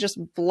time to just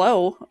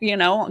blow, you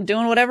know,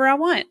 doing whatever I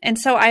want. And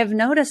so I've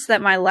noticed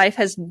that my life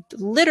has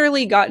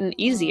literally gotten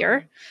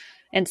easier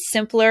and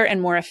simpler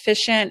and more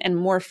efficient and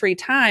more free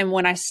time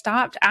when I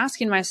stopped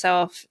asking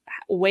myself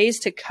ways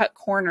to cut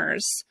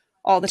corners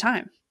all the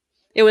time.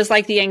 It was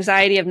like the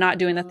anxiety of not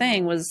doing the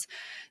thing was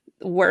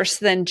worse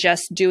than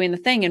just doing the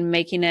thing and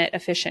making it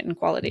efficient and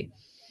quality.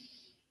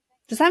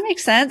 Does that make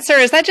sense? Or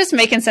is that just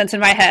making sense in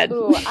my head?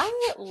 Ooh,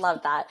 I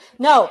love that.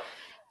 No,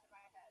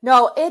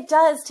 it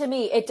does to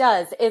me. It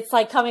does. It's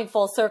like coming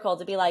full circle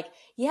to be like,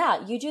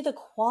 yeah, you do the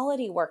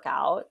quality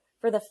workout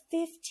for the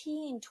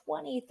 15,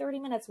 20, 30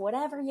 minutes,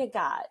 whatever you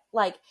got,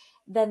 like,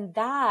 then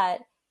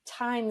that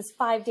times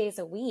 5 days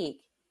a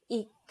week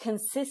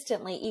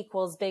consistently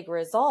equals big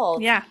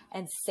results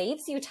and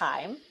saves you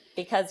time,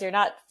 because you're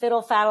not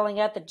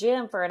fiddle-faddling at the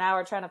gym for an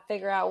hour trying to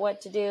figure out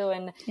what to do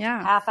and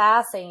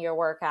half-assing your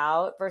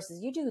workout, versus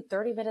you do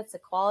 30 minutes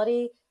of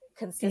quality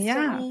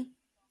consistently.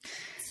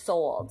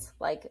 Sold.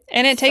 Like,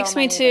 and it takes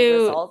me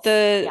to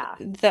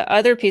the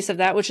other piece of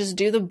that, which is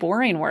do the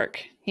boring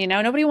work. You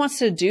know, nobody wants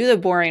to do the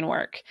boring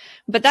work,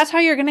 but that's how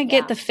you're going to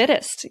get the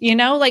fittest. You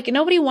know, like,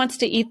 nobody wants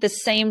to eat the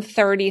same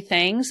 30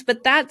 things,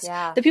 but that's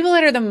the people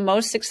that are the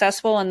most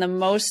successful and the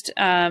most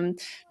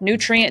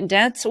nutrient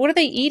dense. What are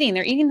they eating?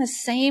 They're eating the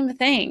same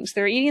things.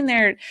 They're eating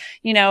their,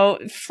 you know,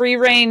 free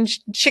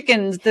range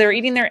chickens. They're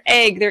eating their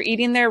egg. They're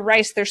eating their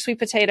rice, their sweet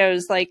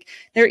potatoes. Like,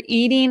 they're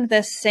eating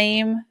the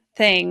same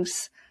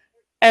things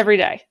every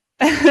day.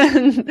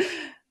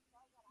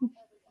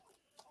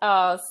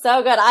 Oh,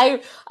 so good.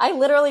 I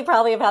literally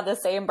probably have had the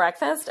same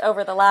breakfast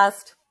over the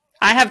last,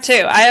 I have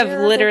too. I have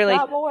literally,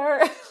 not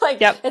more. Like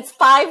yep. it's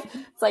 5.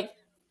 It's like,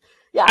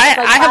 yeah. I, It's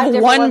like I 5 have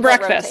different one ones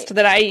breakfast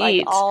that I like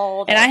eat,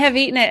 all day. and I have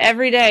eaten it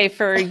every day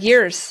for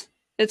years.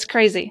 It's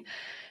crazy.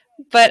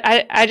 But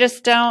I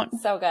just don't.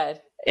 So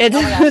good. It's,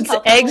 Oh my gosh, it's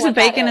eggs,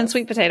 bacon, and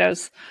sweet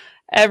potatoes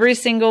every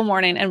single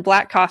morning, and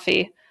black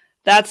coffee.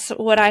 That's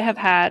what I have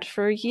had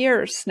for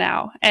years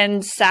now.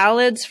 And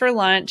salads for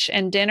lunch,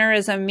 and dinner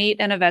is a meat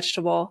and a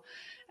vegetable.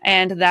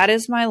 And that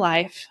is my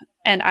life.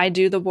 And I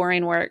do the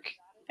boring work.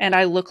 And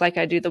I look like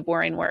I do the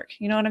boring work.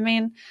 You know what I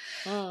mean?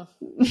 Oh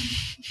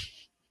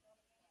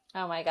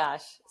my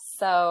gosh.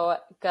 So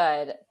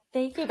good.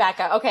 Thank you,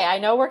 Becca. Okay, I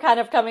know we're kind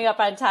of coming up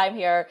on time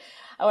here.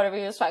 I want to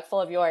be respectful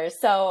of yours.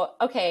 So,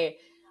 okay,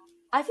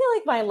 I feel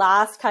like my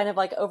last kind of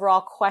like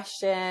overall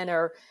question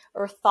or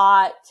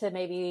thought to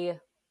maybe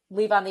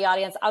leave on the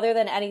audience, other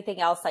than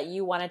anything else that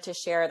you wanted to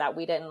share that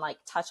we didn't like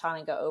touch on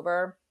and go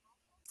over,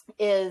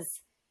 is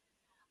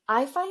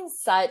I find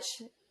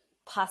such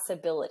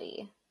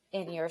possibility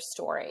in your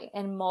story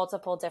in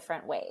multiple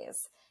different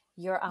ways.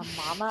 You're a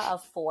mama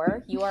of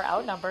 4. You are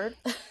outnumbered.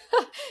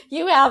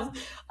 You have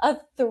a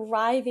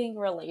thriving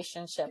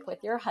relationship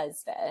with your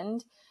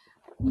husband.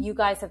 You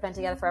guys have been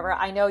together forever.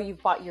 I know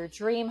you've bought your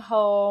dream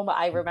home.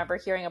 I remember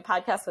hearing a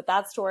podcast with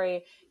that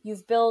story.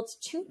 You've built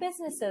 2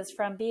 businesses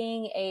from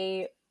being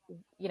a,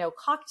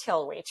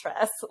 cocktail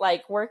waitress,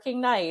 like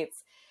working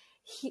nights,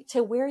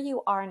 to where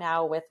you are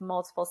now with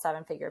multiple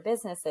 7-figure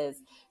businesses.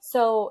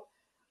 So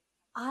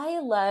I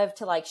love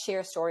to like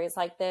share stories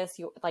like this,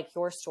 like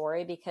your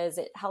story, because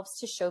it helps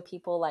to show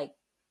people like,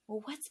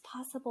 well, what's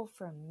possible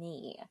for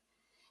me?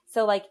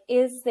 So like,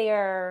 is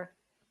there,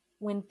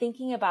 when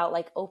thinking about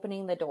like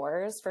opening the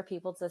doors for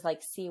people to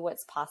like see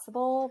what's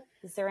possible,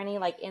 is there any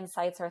like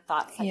insights or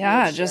thoughts that you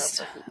would share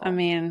for people? I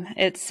mean,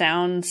 it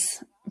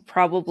sounds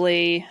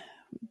probably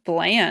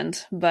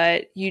bland,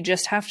 but you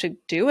just have to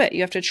do it. You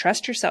have to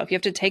trust yourself. You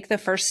have to take the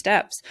first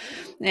steps,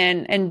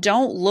 and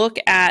don't look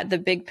at the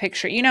big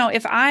picture.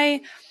 If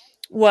I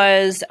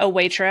was a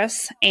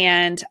waitress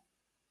and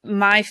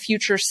my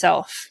future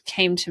self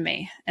came to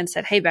me and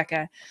said, "Hey,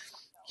 Becca,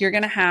 you're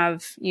going to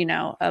have,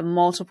 a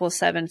multiple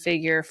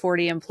 7-figure,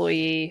 40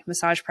 employee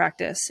massage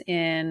practice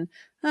in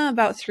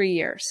about 3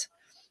 years,"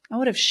 I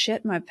would have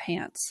shit my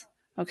pants.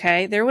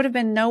 Okay. There would have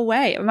been no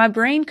way. My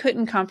brain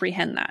couldn't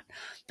comprehend that.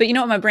 But you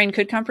know what my brain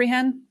could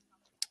comprehend?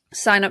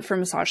 Sign up for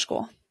massage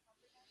school.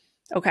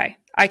 Okay.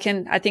 I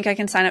think I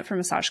can sign up for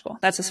massage school.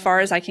 That's as far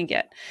as I can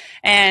get.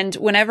 And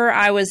whenever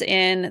I was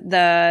in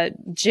the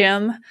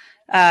gym,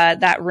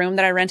 that room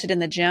that I rented in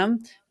the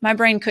gym, my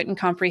brain couldn't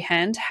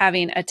comprehend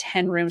having a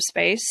 10-room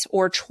space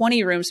or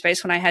 20-room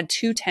space when I had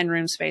 2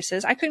 10-room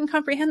spaces. I couldn't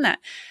comprehend that.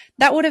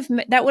 That would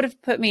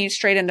have put me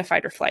straight into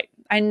fight or flight.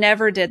 I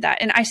never did that.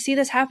 And I see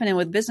this happening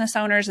with business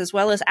owners as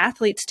well as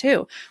athletes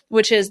too,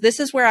 which is, this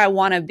is where I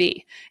want to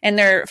be. And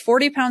they're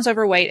 40 pounds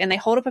overweight and they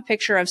hold up a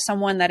picture of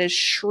someone that is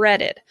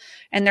shredded.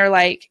 And they're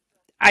like,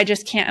 I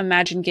just can't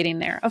imagine getting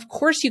there. Of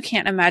course you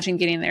can't imagine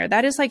getting there.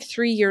 That is like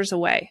 3 years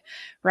away,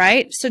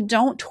 right? So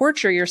don't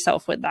torture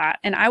yourself with that.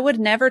 And I would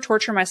never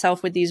torture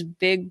myself with these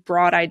big,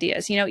 broad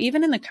ideas.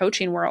 Even in the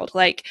coaching world,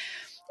 like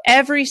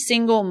every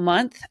single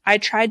month, I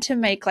tried to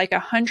make like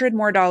 $100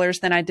 more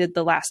than I did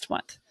the last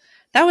month.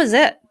 That was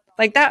it.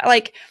 Like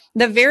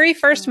the very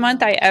first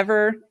month I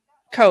ever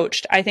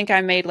coached, I think I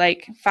made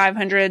like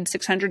 $500,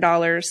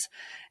 $600.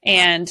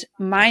 And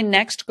my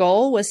next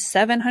goal was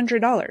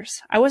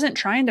 $700. I wasn't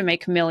trying to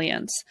make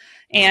millions.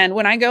 And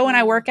when I go and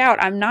I work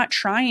out, I'm not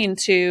trying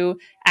to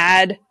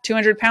add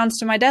 200 pounds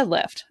to my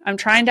deadlift. I'm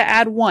trying to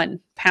add 1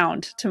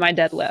 pound to my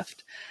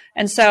deadlift.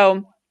 And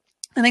so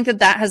I think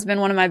that has been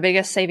one of my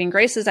biggest saving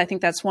graces. I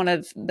think that's one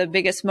of the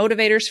biggest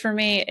motivators for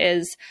me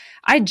is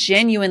I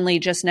genuinely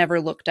just never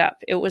looked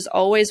up. It was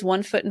always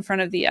one foot in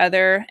front of the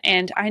other.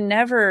 And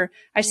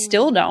I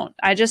still don't.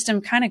 I just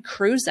am kind of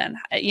cruising.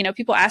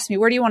 People ask me,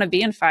 where do you want to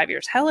be in 5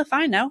 years? Hell if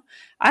I know.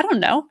 I don't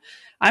know.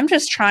 I'm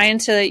just trying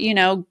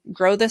to,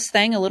 grow this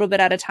thing a little bit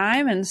at a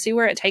time and see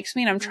where it takes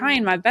me. And I'm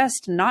trying my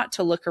best not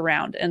to look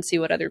around and see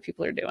what other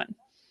people are doing.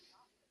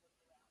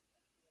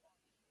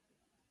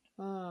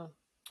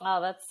 Oh,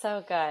 that's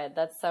so good.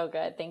 That's so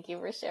good. Thank you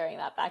for sharing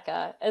that,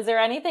 Becca. Is there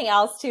anything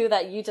else too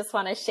that you just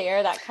want to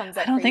share that comes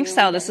up? I don't think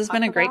so. This has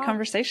been a great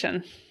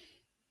conversation.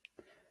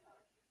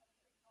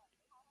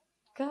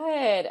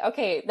 Good.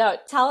 Okay. Now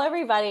tell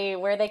everybody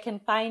where they can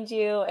find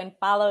you and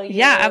follow you.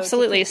 Yeah,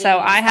 absolutely. So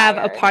I have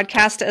a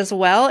podcast as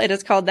well. It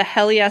is called The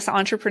Hell Yes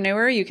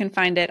Entrepreneur. You can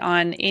find it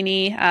on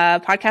any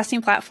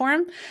podcasting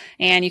platform,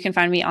 and you can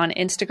find me on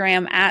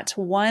Instagram at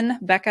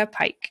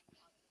 @1BeccaPike.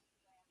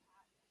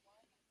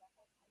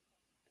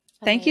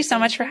 Thank you so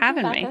much for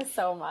having me. Thank you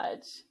so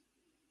much.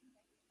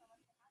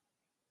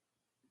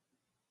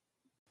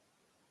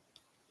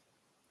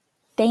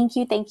 Thank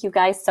you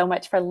guys so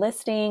much for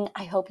listening.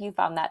 I hope you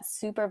found that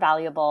super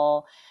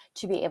valuable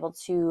to be able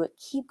to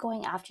keep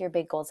going after your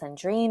big goals and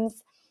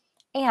dreams.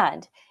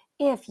 And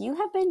if you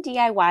have been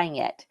DIYing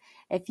it,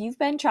 if you've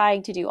been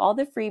trying to do all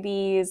the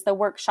freebies, the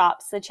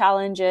workshops, the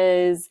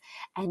challenges,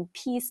 and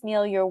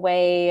piecemeal your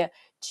way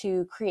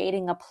to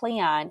creating a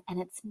plan and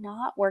it's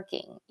not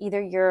working.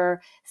 Either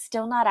you're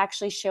still not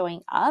actually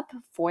showing up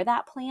for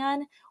that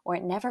plan, or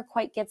it never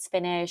quite gets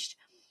finished.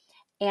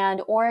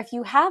 And, or if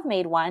you have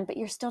made one, but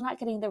you're still not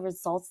getting the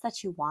results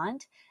that you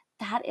want,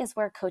 that is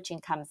where coaching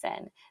comes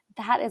in.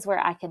 That is where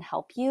I can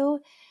help you.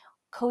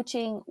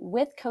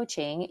 With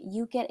coaching,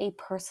 you get a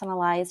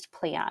personalized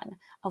plan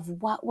of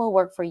what will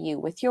work for you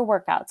with your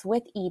workouts,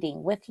 with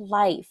eating, with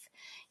life.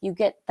 You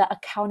get the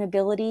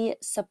accountability,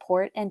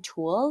 support, and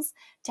tools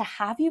to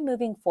have you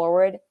moving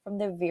forward from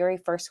the very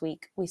first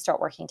week we start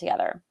working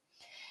together.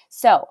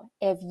 So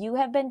if you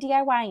have been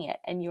DIYing it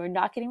and you're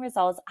not getting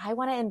results, I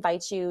want to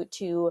invite you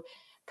to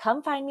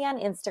come find me on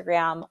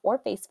Instagram or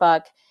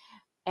Facebook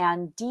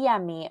and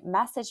DM me,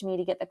 message me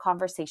to get the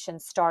conversation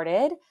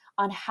started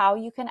on how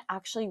you can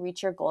actually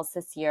reach your goals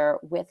this year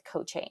with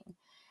coaching.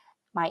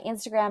 My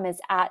Instagram is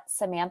at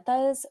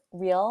Samantha's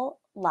Real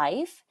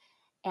Life,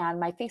 and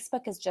my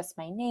Facebook is just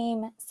my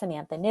name,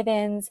 Samantha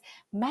Nivens.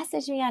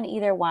 Message me on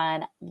either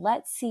one.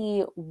 Let's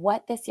see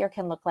what this year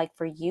can look like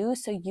for you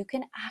so you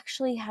can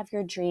actually have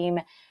your dream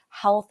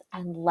health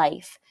and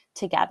life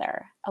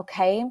together,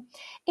 okay?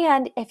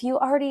 And if you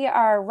already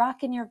are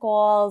rocking your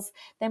goals,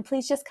 then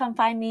please just come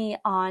find me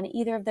on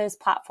either of those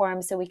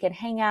platforms so we can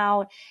hang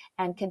out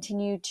and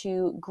continue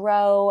to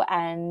grow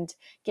and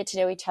get to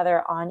know each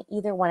other on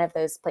either one of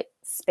those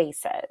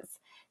spaces.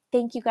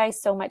 Thank you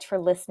guys so much for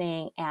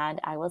listening, and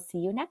I will see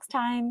you next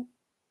time.